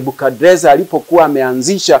Nebukadreza alipokuwa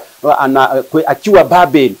ameanzisha akiwa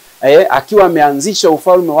Babeli, akiwa ameanzisha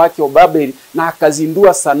ufalme wake wa Babeli na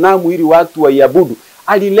akazindua sanamu ili watu waiabudu,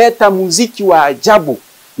 alileta muziki wa ajabu.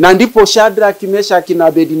 Na ndipo Shadraka, Meshaki na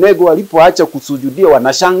Abednego walipoacha kusujudia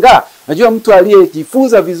wanashangaa. Najua mtu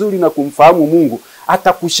aliyejifunza vizuri na kumfahamu Mungu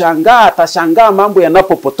atashangaa mambo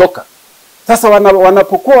yanapopotoka. Sasa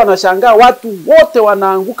wanapokuwa wanashangaa, watu wote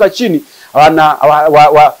wanaanguka chini.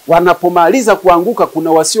 Wanapomaliza kuanguka,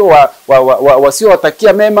 kuna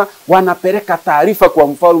wasiowatakia mema, wanapeleka taarifa kwa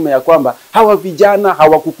mfalme ya kwamba hawa vijana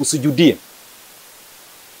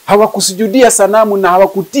hawakusujudia sanamu na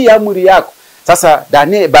hawakutii amri yako. Sasa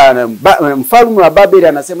mfalme wa Babeli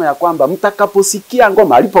anasema ya kwamba mtakaposikia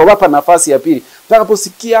ngoma, alipowapa nafasi ya pili,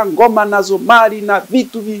 mtakaposikia ngoma na zomari na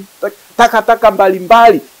vitu takataka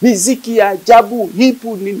mbalimbali, miziki ya ajabu,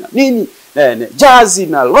 hipu nini, jazi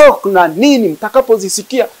na rock na nini,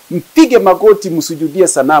 mtakapozisikia mpige magoti msujudie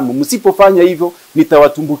sanamu. Msipofanya hivyo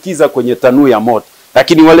nitawatumbukiza kwenye tanuu ya moto.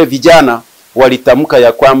 Lakini wale vijana walitamka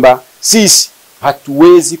ya kwamba sisi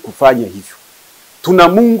hatuwezi kufanya hivyo. Tuna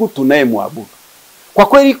Mungu tunayemwabudu. Kwa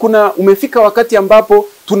kweli umefika wakati ambapo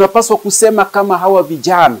tunapaswa kusema kama hawa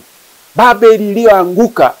vijana, Babeli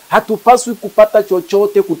iliyoanguka hatupaswi kupata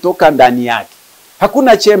chochote kutoka ndani yake.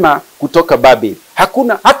 Hakuna chema kutoka Babeli.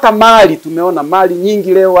 Hakuna hata mali. Tumeona mali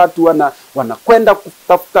nyingi leo, watu wanakwenda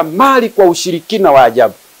kutafuta mali kwa ushirikina wa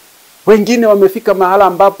ajabu. Wengine wamefika mahala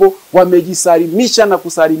ambapo wamejisalimisha na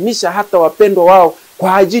kusalimisha hata wapendwa wao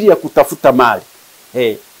kwa ajili ya kutafuta mali.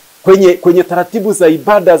 Kwenye taratibu za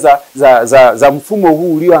ibada za mfumo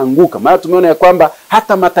huu ulioanguka. Maana tumeona ya kwamba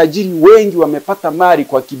hata matajiri wengi wamepata mali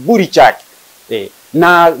kwa kiburi chake.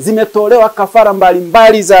 Na zimetolewa kafara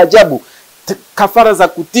mbalimbali za ajabu, kafara za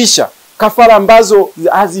kutisha, kafara ambazo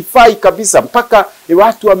hazifai kabisa, mpaka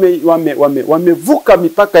watu wamevuka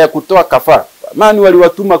mipaka ya kutoa kafara. Maana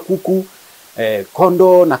waliwatuma kuku,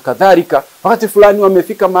 kondo na kadhalika. Wakati fulani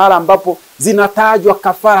wamefika mahala ambapo zinatajwa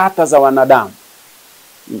kafara hata za wanadamu.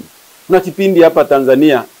 Kuna kipindi hapa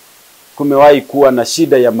Tanzania kumewahi kuwa na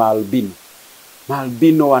shida ya maalbino.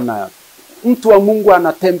 Maalbino mtu wa Mungu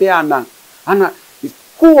anatembea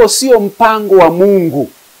huo sio mpango wa Mungu.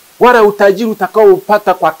 Wala utajiri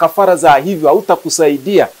utakaoupata kwa kafara za hivyo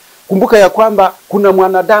hautakusaidia. Kumbuka ya kwamba kuna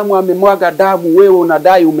mwanadamu amemwaga damu, wewe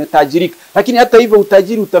unadai umetajirika. Lakini hata hivyo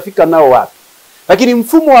utajiri utafika nao wapi? Lakini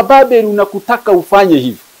mfumo wa Babeli unakutaka ufanye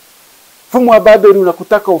hivyo. Mfumo wa Babeli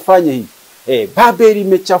unakutaka ufanye hivyo. Babeli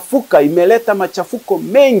imechafuka, imeleta machafuko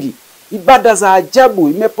mengi, ibada za ajabu,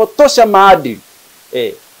 imepotosha maadili.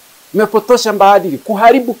 Imepotosha maadili,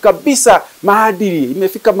 kuharibu kabisa maadili.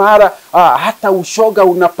 Imefika mahali hata ushoga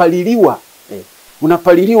unapaliliwa.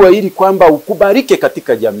 Unapaliliwa ili kwamba ukubarike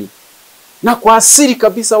katika jamii. Na kwa asili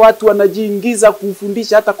kabisa watu wanajiingiza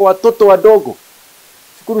kufundisha hata kwa watoto wadogo.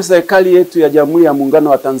 Shukuru serikali yetu ya Jamhuri ya Muungano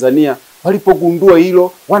wa Tanzania walipogundua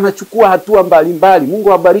hilo, wanachukua hatua mbalimbali. Mungu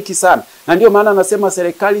awabariki sana. Na ndio maana nasema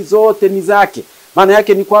serikali zote ni zake. Maana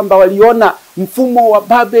yake ni kwamba waliona mfumo wa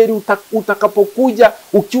Babeli utakapokuja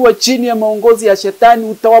ukiwa chini ya maongozi ya shetani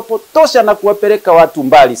utawapotosha na kuwapeleka watu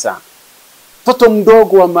mbali sana. Mtoto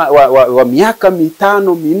mdogo wa miaka 5,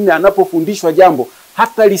 4 anapofundishwa jambo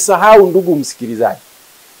hata lisahau. Ndugu msikilizaji,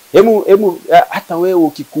 hata wewe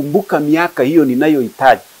ukikumbuka miaka hiyo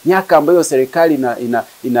ninayohitaji, miaka ambayo serikali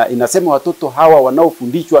inasema watoto hawa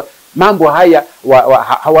wanaofundishwa mambo haya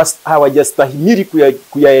hawajastahimili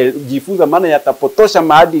kuyajifunza, maana yatapotosha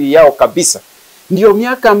maadili yao kabisa. Ndiyo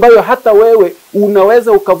miaka ambayo hata wewe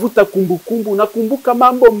unaweza ukavuta kumbukumbu, unakumbuka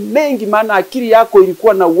mambo mengi, maana akili yako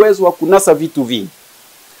ilikuwa na uwezo wa kunasa vitu vingi.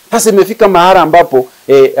 Sasa imefika mahala ambapo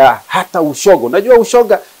hata ushoga. Unajua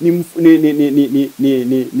ushoga ni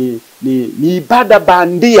ibada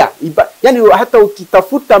bandia. Yaani hata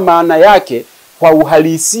ukitafuta maana yake kwa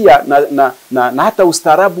uhalisia na hata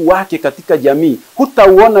ustaarabu wake katika jamii,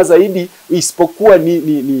 hutauona zaidi isipokuwa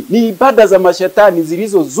ni ibada za mashetani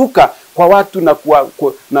zilizozuka kwa watu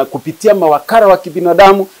na kupitia mawakala wa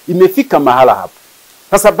kibinadamu. Imefika mahala hapo.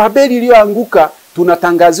 Sasa Babeli iliyoanguka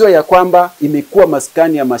tunatangaziwa ya kwamba imekuwa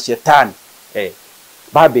maskani ya mashetani.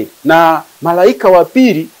 Babeli. Na malaika wa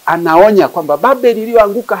pili anaonya kwamba Babeli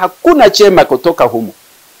iliyoanguka hakuna chema kutoka humo.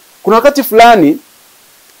 Kuna wakati fulani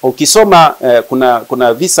ukisoma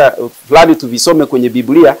kuna visa fulani tuvisome kwenye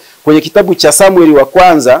Biblia, kwenye kitabu cha Samueli wa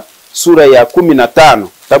kwanza sura ya 15.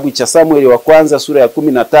 Kitabu cha Samueli wa kwanza sura ya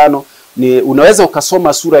 15, unaweza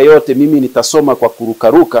ukasoma sura yote, mimi nitasoma kwa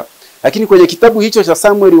kurukaruka. Lakini kwenye kitabu hicho cha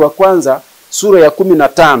Samueli wa kwanza sura ya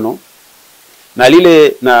 15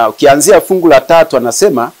 na ukianzia fungu la 3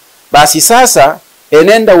 anasema, basi sasa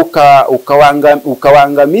enenda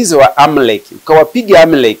ukawaangamize wa Amaleki, ukawapiga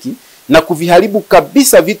Amaleki na kuviharibu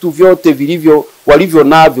kabisa vitu vyote walivyo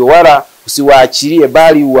navyo, wala usiwaachilie,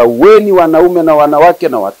 bali waueni wanaume na wanawake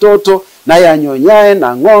na watoto na yanyonyae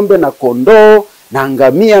na ng'ombe na kondoo na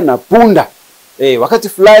ngamia na punda. Wakati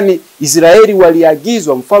fulani Israeli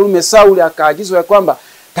waliagizwa, mfalme Sauli akaagizwa ya kwamba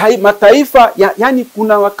mataifa yani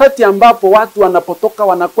kuna wakati ambapo watu wanapotoka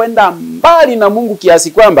wanakwenda mbali na Mungu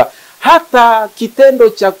kiasi kwamba hata kitendo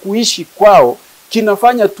cha kuishi kwao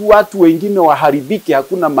kinafanya tu watu wengine waharibike,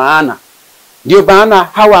 hakuna maana. Ndio maana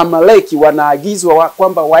hawa Amaleki wanaagizwa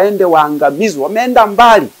kwamba waende waangamizwe. Wameenda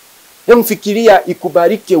mbali. Mfikiria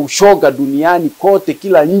ikubarike ushoga duniani kote,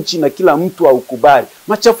 kila nchi na kila mtu aukubali.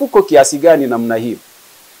 Machafuko kiasi gani namna hiyo?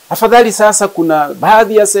 Afadhali sasa kuna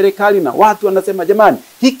baadhi ya serikali na watu wanasema, jamani,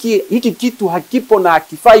 hiki kitu hakipo na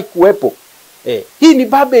hakifai kuwepo. Hii ni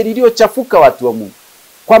Babeli iliyochafuka, watu wa Mungu.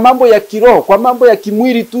 Kwa mambo ya kiroho, kwa mambo ya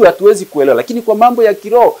kimwili tu hatuwezi kuelewa, lakini kwa mambo ya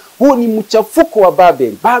kiroho huu ni mchafuko wa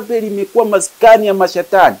Babeli. Babeli imekuwa maskani ya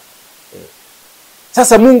mashetani.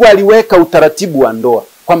 Sasa Mungu aliweka utaratibu wa ndoa.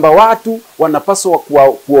 kwamba watu wanapaswa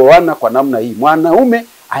kuoana kwa namna hii. Mwanaume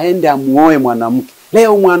aende amuoe mwanamke.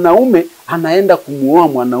 Leo mwanaume anaenda kumuoa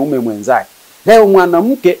mwanaume mwenzake. Leo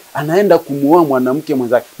mwanamke anaenda kumuoa mwanamke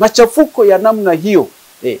mwenzake. Machafuko ya namna hiyo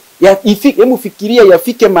hebu fikiria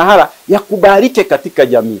yafike mahala yakubalike katika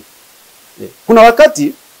jamii. Kuna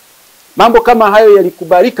wakati mambo kama hayo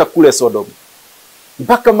yalikubalika kule Sodoma.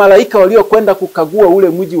 Mpaka malaika waliokwenda kukagua ule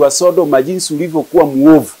mji wa Sodoma jinsi ulivyokuwa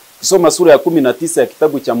muovu. Kisoma sura ya 19 ya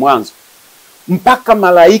kitabu cha Mwanzo. Mpaka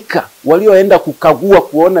malaika walioenda kukagua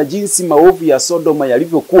kuona jinsi maovu ya Sodoma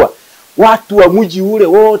yalivyokuwa, watu wa mji ule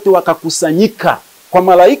wote wakakusanyika kwa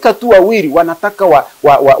malaika tu wawili, wanataka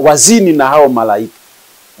wazini na hao malaika.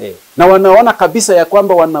 Na wanaona kabisa ya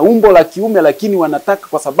kwamba wana umbo la kiume, lakini wanataka,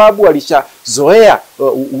 kwa sababu walishazoea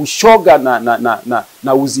ushoga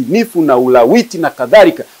na uzinifu na ulawiti na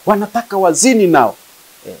kadhalika, wanataka wazini nao.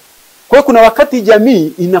 Kwa hiyo kuna wakati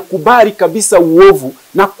jamii inakubali kabisa uovu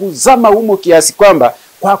na kuzama humo kiasi kwamba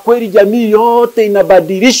kwa kweli jamii yote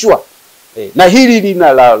inabadilishwa. Na hili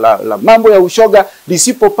lina la mambo ya ushoga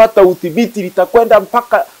lisipopata udhibiti litakwenda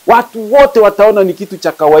mpaka watu wote wataona ni kitu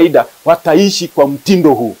cha kawaida, wataishi kwa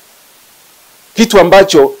mtindo huu. Kitu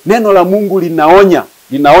ambacho neno la Mungu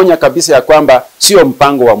linaonya kabisa ya kwamba sio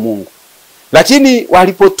mpango wa Mungu. Lakini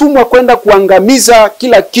walipotumwa kwenda kuangamiza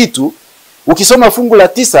kila kitu, ukisoma fungu la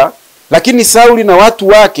 9, lakini Sauli na watu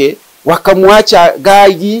wake wakamwacha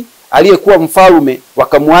Gagi aliyekuwa mfalme,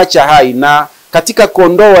 wakamwacha hai, na katika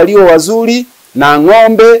kondoo walio wazuri na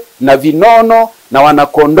ng'ombe na vinono na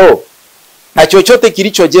wanakondoo na chochote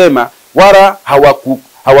kilicho jema, wala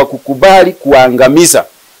hawakukubali kuangamiza,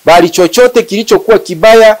 bali chochote kilichokuwa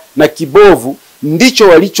kibaya na kibovu ndicho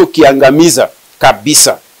walichokiangamiza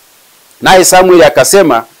kabisa. Naye Samuel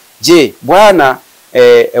akasema, je, Bwana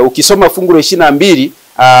ukisoma fungu la 22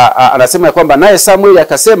 anasema kwamba naye Samuel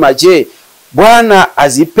akasema, je, Bwana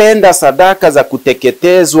azipenda sadaka za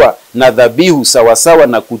kuteketezwa na dhabihu sawasawa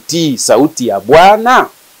na kutii sauti ya Bwana?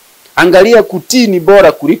 Angalia, kutii ni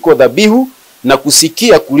bora kuliko dhabihu na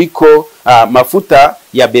kusikia kuliko mafuta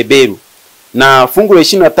ya beberu. Na fungu la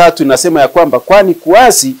 23 inasema ya kwamba kwani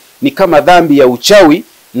kuasi ni kama dhambi ya uchawi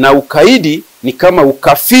na ukaidi ni kama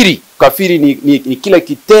ukafiri. Ukafiri ni kile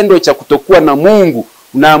kitendo cha kutokuwa na Mungu.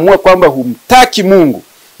 Unaamua kwamba humtaki Mungu.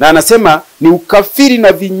 Na anasema ni ukafiri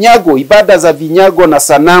na vinyago, ibada za vinyago na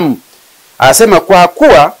sanamu. Anasema kwa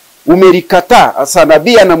kuwa umelikataa. Sasa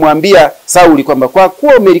nabii anamwambia Sauli kwamba kwa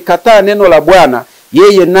kuwa umelikataa neno la Bwana,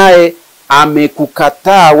 yeye naye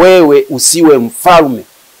amekukataa wewe usiwe mfalme.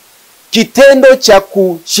 Kitendo cha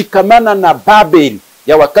kushikamana na Babeli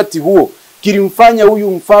ya wakati huo kilimfanya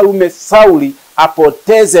huyu mfalme Sauli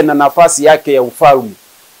apoteze na nafasi yake ya ufalme.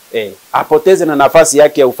 Apoteze na nafasi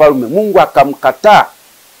yake ya ufalme. Mungu akamkataa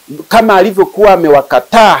kama alivyokuwa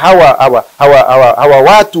amewakataa hawa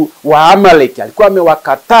watu wa Amaleki. Alikuwa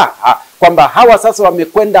amewakataa kwamba hawa sasa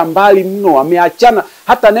wamekwenda mbali mno, wameachana,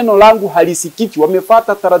 hata neno langu halisikiki,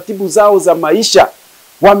 wamefuata taratibu zao za maisha,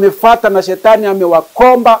 wamefuata na shetani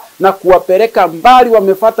amewakomba na kuwapeleka mbali,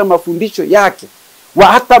 wamefuata mafundisho yake.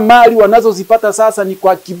 Hata mali wanazozipata sasa ni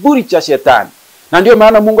kwa kiburi cha shetani. Na ndio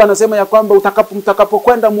maana Mungu anasema ya kwamba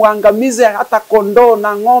mtakapokwenda muangamize hata kondoo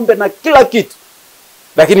na ng'ombe na kila kitu.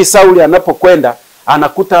 Lakini Sauli anapokwenda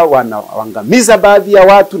anakuta wanaangamiza baadhi ya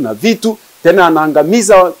watu na vitu, tena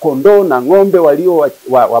anaangamiza kondoo na ng'ombe walio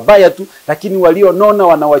wabaya tu, lakini walio nona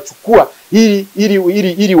wanawachukua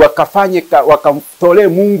ili wakamtolee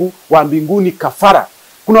Mungu wa mbinguni kafara.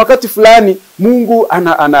 Kuna wakati fulani Mungu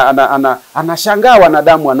anashangaa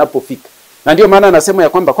wanadamu wanapofika. Na ndio maana anasema ya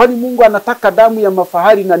kwamba kwani Mungu anataka damu ya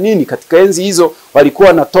mafahari na nini? Katika enzi hizo walikuwa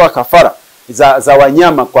wanatoa kafara za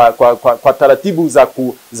wanyama kwa taratibu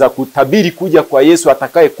za kutabiri kuja kwa Yesu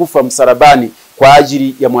atakaye kufa msalabani kwa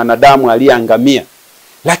ajili ya mwanadamu aliyeangamia.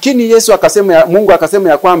 Lakini Mungu akasema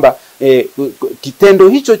ya kwamba kitendo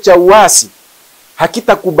hicho cha uasi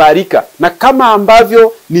hakitakubalika, na kama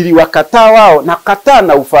ambavyo niliwakataa wao na kataa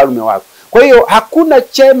na ufalme wako. Kwa hiyo hakuna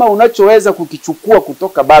chema unachoweza kukichukua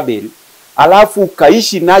kutoka Babeli alafu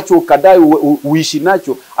ukaishi nacho, ukadai uishi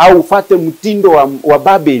nacho, au ufate mtindo wa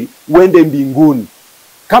Babeli uende mbinguni.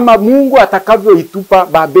 Kama Mungu atakavyoitupa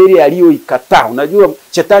Babeli aliyoikataa. Unajua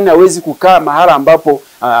shetani hawezi kukaa mahala ambapo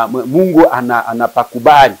Mungu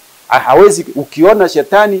anapakubali. Hawezi. Ukiona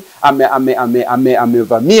shetani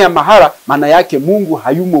amevamia mahala, maana yake Mungu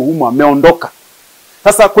hayumo humo, ameondoka.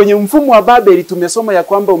 Sasa kwenye mfumo wa Babeli tumesoma ya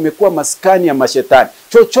kwamba umekuwa maskani ya mashetani.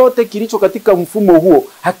 Chochote kilicho katika mfumo huo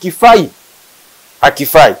hakifai.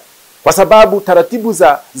 Kwa sababu taratibu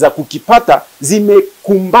za kukipata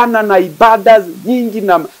zimekumbana na ibada nyingi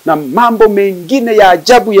na mambo mengine ya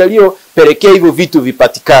ajabu yaliyopelekea hivyo vitu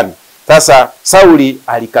vipatikane. Sasa Sauli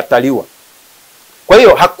alikataliwa. Kwa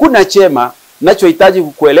hiyo hakuna chema nachohitaji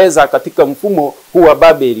kukueleza katika mfumo huu wa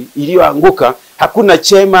Babeli iliyoanguka. Hakuna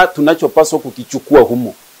chema tunachopaswa kukichukua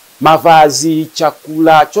humo. Mavazi,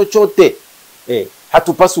 chakula, chochote.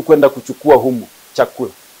 Hatupaswi kwenda kuchukua humo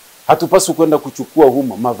chakula. Hatupaswi kwenda kuchukua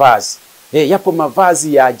humo mavazi. Yapo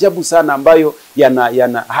mavazi ya ajabu sana ambayo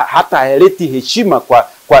hata hayaleti heshima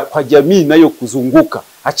kwa jamii inayokuzunguka.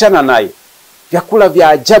 Achana nayo. Vyakula vya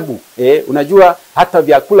ajabu, unajua hata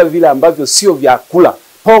vyakula vile ambavyo sio vyakula,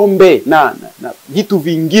 pombe na vitu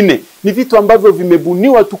vingine, ni vitu ambavyo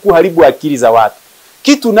vimebuniwa tu kuharibu akili za watu.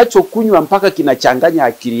 Kitu unachokunywa mpaka kinachanganya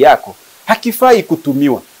akili yako, hakifai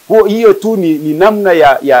kutumiwa. Hiyo tu ni namna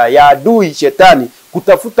ya adui shetani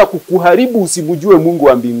kutafuta kukuharibu usimjue Mungu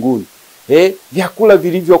wa mbinguni. Vyakula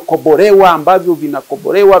vilivyokobolewa ambavyo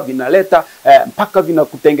vinakobolewa vinaleta mpaka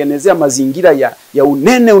vinakutengenezea mazingira ya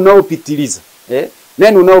unene unaopitiliza.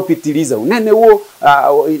 Neno unaopitiliza. Unene huo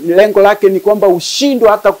lengo lake ni kwamba ushindwe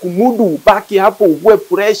hata kumudu, ubaki hapo, uwe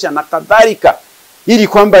pressure na kadhalika, ili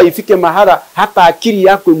kwamba ifike mahala hata akili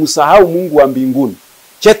yako imsahau Mungu wa mbinguni.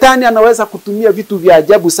 Shetani anaweza kutumia vitu vya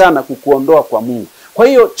ajabu sana kukuondoa kwa Mungu. Kwa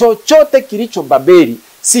hiyo chochote kilicho Babeli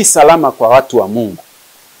si salama kwa watu wa Mungu.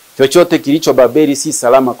 Chochote kilicho Babeli si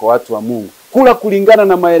salama kwa watu wa Mungu. Kula kulingana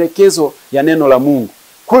na maelekezo ya neno la Mungu.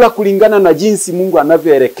 Kula kulingana na jinsi Mungu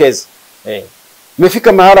anavyoelekeza.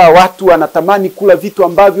 Imefika mahala watu wanatamani kula vitu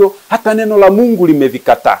ambavyo hata neno la Mungu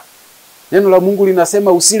limevikataa. Neno la Mungu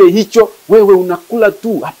linasema usile hicho, wewe unakula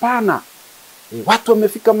tu. Hapana. Watu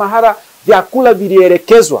wamefika mahala vyakula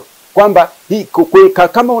vilielekezwa kwamba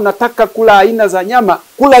kama unataka kula aina za nyama,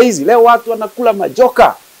 kula hizi. Leo watu wanakula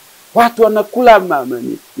majoka. Watu wanakula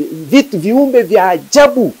viumbe vya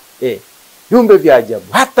ajabu. Viumbe vya ajabu.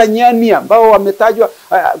 Hata nyani ambao wametajwa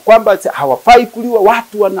kwamba hawafai kuliwa,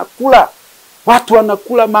 watu wanakula. Watu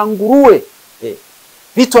wanakula manguruwe.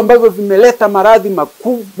 Vitu ambavyo vimeleta maradhi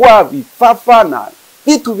makubwa, vifafa na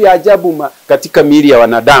vitu vya ajabu katika miili ya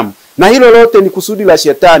wanadamu. Na hilo lote ni kusudi la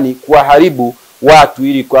shetani kuwaharibu watu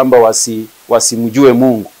ili kwamba wasimjue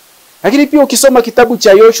Mungu. Lakini pia ukisoma kitabu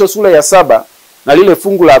cha Yoshua sura ya 7 na lile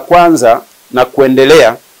fungu la 1 na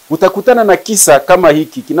kuendelea, utakutana na kisa kama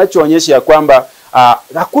hiki kinachoonyesha ya kwamba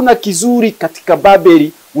hakuna kizuri katika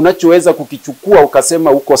Babeli unachoweza kukichukua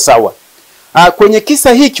ukasema uko sawa. Kwenye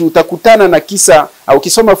kisa hiki utakutana na kisa,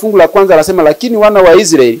 ukisoma fungu la 1 anasema, lakini wana wa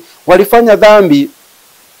Israeli walifanya dhambi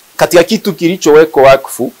katika kitu kilichowekwa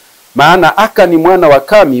wakfu, maana Akani mwana wa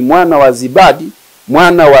Kami mwana wa Zibadi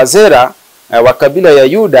mwana wa Zera wa kabila ya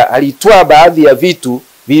Yuda alitwaa baadhi ya vitu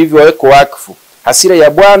vilivyowekwa wakfu. Hasira ya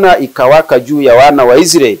Bwana ikawaka juu ya wana wa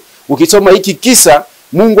Israeli. Ukisoma hiki kisa,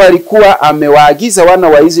 Mungu alikuwa amewaagiza wana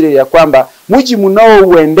wa Israeli ya kwamba mji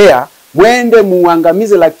mnaouendea mwende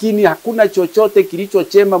muangamize, lakini hakuna chochote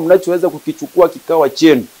kilichochema mnachoweza kukichukua kikawa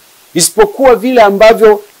chenu, isipokuwa vile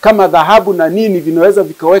ambavyo kama dhahabu na nini vinaweza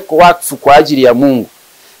vikawekwa wakfu kwa ajili ya Mungu.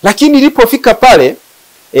 Lakini ilipofika pale,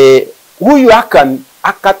 huyu Akan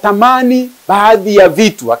akatamani baadhi ya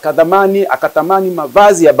vitu, akatamani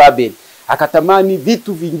mavazi ya Babeli, akatamani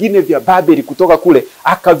vitu vingine vya Babeli kutoka kule,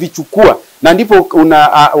 akavichukua. Na ndipo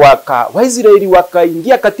Waisraeli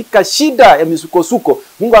wakaingia katika shida ya misukosuko.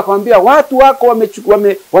 Mungu akamwambia, watu wako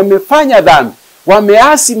wamefanya dhambi,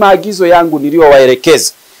 wameasi maagizo yangu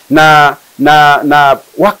niliyowaelekeza. Na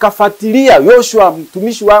wakafuatilia. Yoshua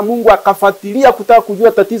mtumishi wa Mungu akafuatilia kutaka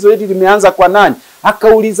kujua tatizo hili limeanza kwa nani.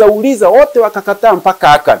 Akauliza, wote wakakataa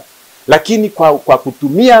mpaka Akan. Lakini kwa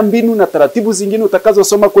kutumia mbinu na taratibu zingine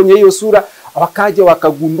utakazosoma kwenye hiyo sura, wakaja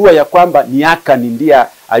wakagundua ya kwamba ni Akan ndiye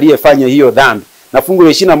aliyefanya hiyo dhambi. Na fungu la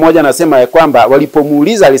 21 anasema ya kwamba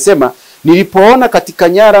walipomuuliza alisema, nilipoona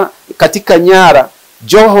katika nyara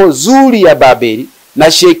joho zuri ya Babeli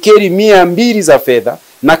na shekeli 200 za fedha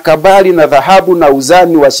na kabali na dhahabu na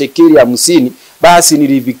uzani wa shekeli 50, basi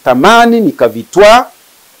nilivitamani nikavitwaa.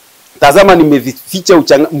 Tazama nimevificha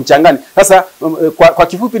mchangani. Sasa kwa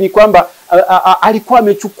kifupi ni kwamba alikuwa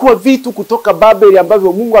amechukua vitu kutoka Babeli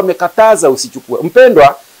ambavyo Mungu amekataza usichukue.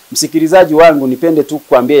 Mpendwa msikilizaji wangu, nipende tu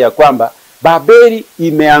kuambia ya kwamba Babeli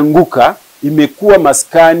imeanguka, imekuwa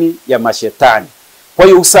maskani ya mashetani. Kwa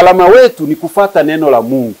hiyo usalama wetu ni kufuata neno la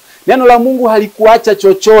Mungu. Neno la Mungu halikuacha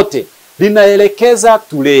chochote, linaelekeza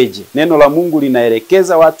tuleje. Neno la Mungu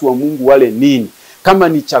linaelekeza watu wa Mungu wale nini. Kama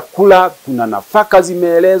ni chakula, kuna nafaka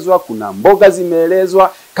zimeelezwa, kuna mboga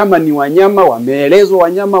zimeelezwa. Kama ni wanyama, wameelezwa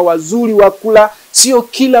wanyama wazuri wa kula. Sio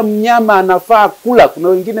kila mnyama anafaa kula. Kuna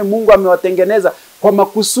wengine Mungu amewatengeneza kwa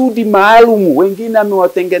makusudi maalumu, wengine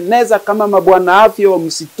amewatengeneza kama mabwana afya wa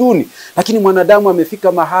msituni. Lakini mwanadamu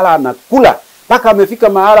amefika mahala anakula, mpaka amefika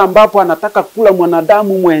mahala ambapo anataka kula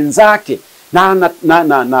mwanadamu mwenzake.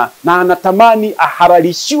 na anatamani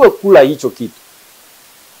ahalalishiwe kula hicho kitu.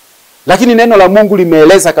 Lakini neno la Mungu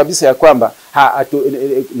limeeleza kabisa ya kwamba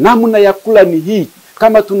namna ya kula ni hii.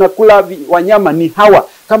 Kama tunakula wanyama ni hawa,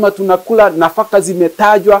 kama tunakula nafaka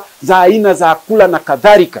zimetajwa za aina za kula na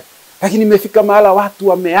kadhalika. Lakini imefika mahala watu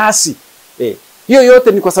wameasi. Hiyo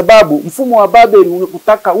yote ni kwa sababu mfumo wa Babeli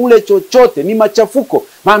unakutaka ule chochote, ni machafuko,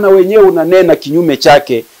 maana wenyewe unanena kinyume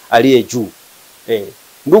chake aliye juu.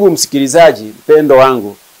 Ndugu msikilizaji, mpendo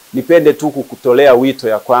wangu, nipende tu kukutolea wito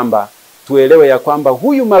ya kwamba tuelewe ya kwamba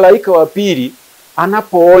huyu malaika wa pili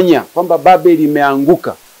anapoonya kwamba Babeli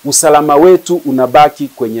imeanguka, usalama wetu unabaki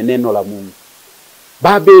kwenye neno la Mungu.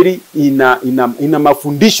 Babeli ina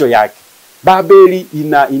mafundisho yake. Babeli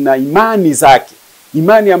ina imani zake.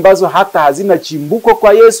 Imani ambazo hata hazina chimbuko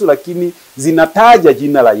kwa Yesu, lakini zinataja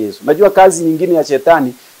jina la Yesu. Najua kazi nyingine ya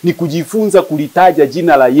shetani ni kujifunza kulitaja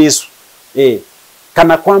jina la Yesu.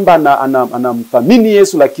 Kana kwamba anamthamini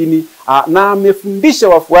Yesu, lakini na amefundisha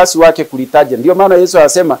wafuasi wake kulitaja. Ndio maana Yesu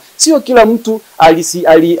anasema sio kila mtu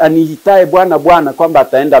anihitaye Bwana Bwana kwamba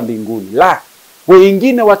ataenda mbinguni. La,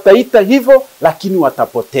 wengine wataita hivyo lakini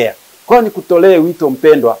watapotea. Kwa nikutolee wito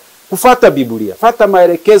mpendwa, kufuata Biblia, fuata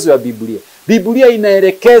maelekezo ya Biblia. Biblia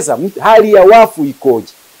inaelekeza hali ya wafu ikoje.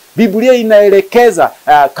 Biblia inaelekeza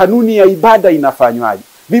kanuni ya ibada inafanywaje.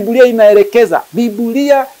 Biblia inaelekeza.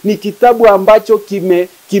 Biblia ni kitabu ambacho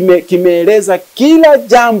kimeeleza kila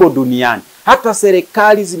jambo duniani. Hata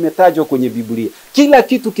serikali zimetajwa kwenye Biblia. Kila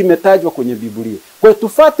kitu kimetajwa kwenye Biblia. Kwa hiyo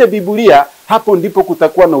tufuate Biblia, hapo ndipo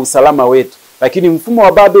kutakuwa na usalama wetu. Lakini mfumo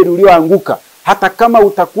wa Babeli ulioanguka, hata kama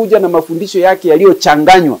utakuja na mafundisho yake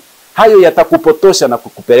yaliyochanganywa, hayo yatakupotosha na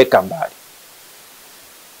kukupeleka mbali.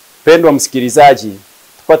 Pendwa msikilizaji,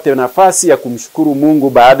 tupate nafasi ya kumshukuru Mungu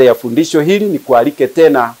baada ya fundisho hili. Ni kualike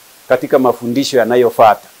tena katika mafundisho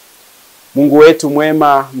yanayofuata. Mungu wetu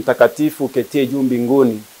mwema, mtakatifu, ketie juu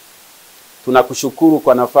mbinguni, tunakushukuru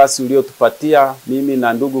kwa nafasi uliotupatia mimi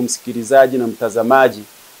na ndugu msikilizaji na mtazamaji.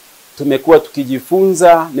 Tumekuwa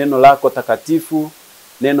tukijifunza neno lako takatifu,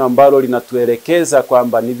 neno ambalo linatuelekeza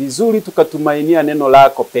kwamba ni vizuri tukatumainia neno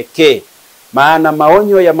lako pekee. Maana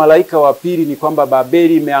maonyo ya malaika wa pili ni kwamba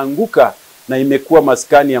Babeli imeanguka na imekuwa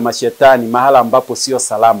maskani ya mashetani, mahala ambapo sio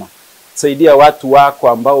salama. Saidia watu wako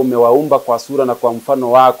ambao umewaumba kwa sura na kwa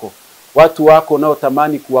mfano wako. Watu wako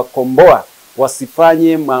unaotamani kuwakomboa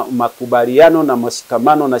wasifanye makubaliano na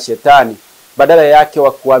mashikamano na shetani, badala yake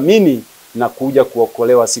wakuamini na kuja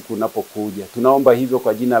kuokolewa siku unapokuja. Tunaomba hivyo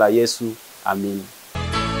kwa jina la Yesu. Amin.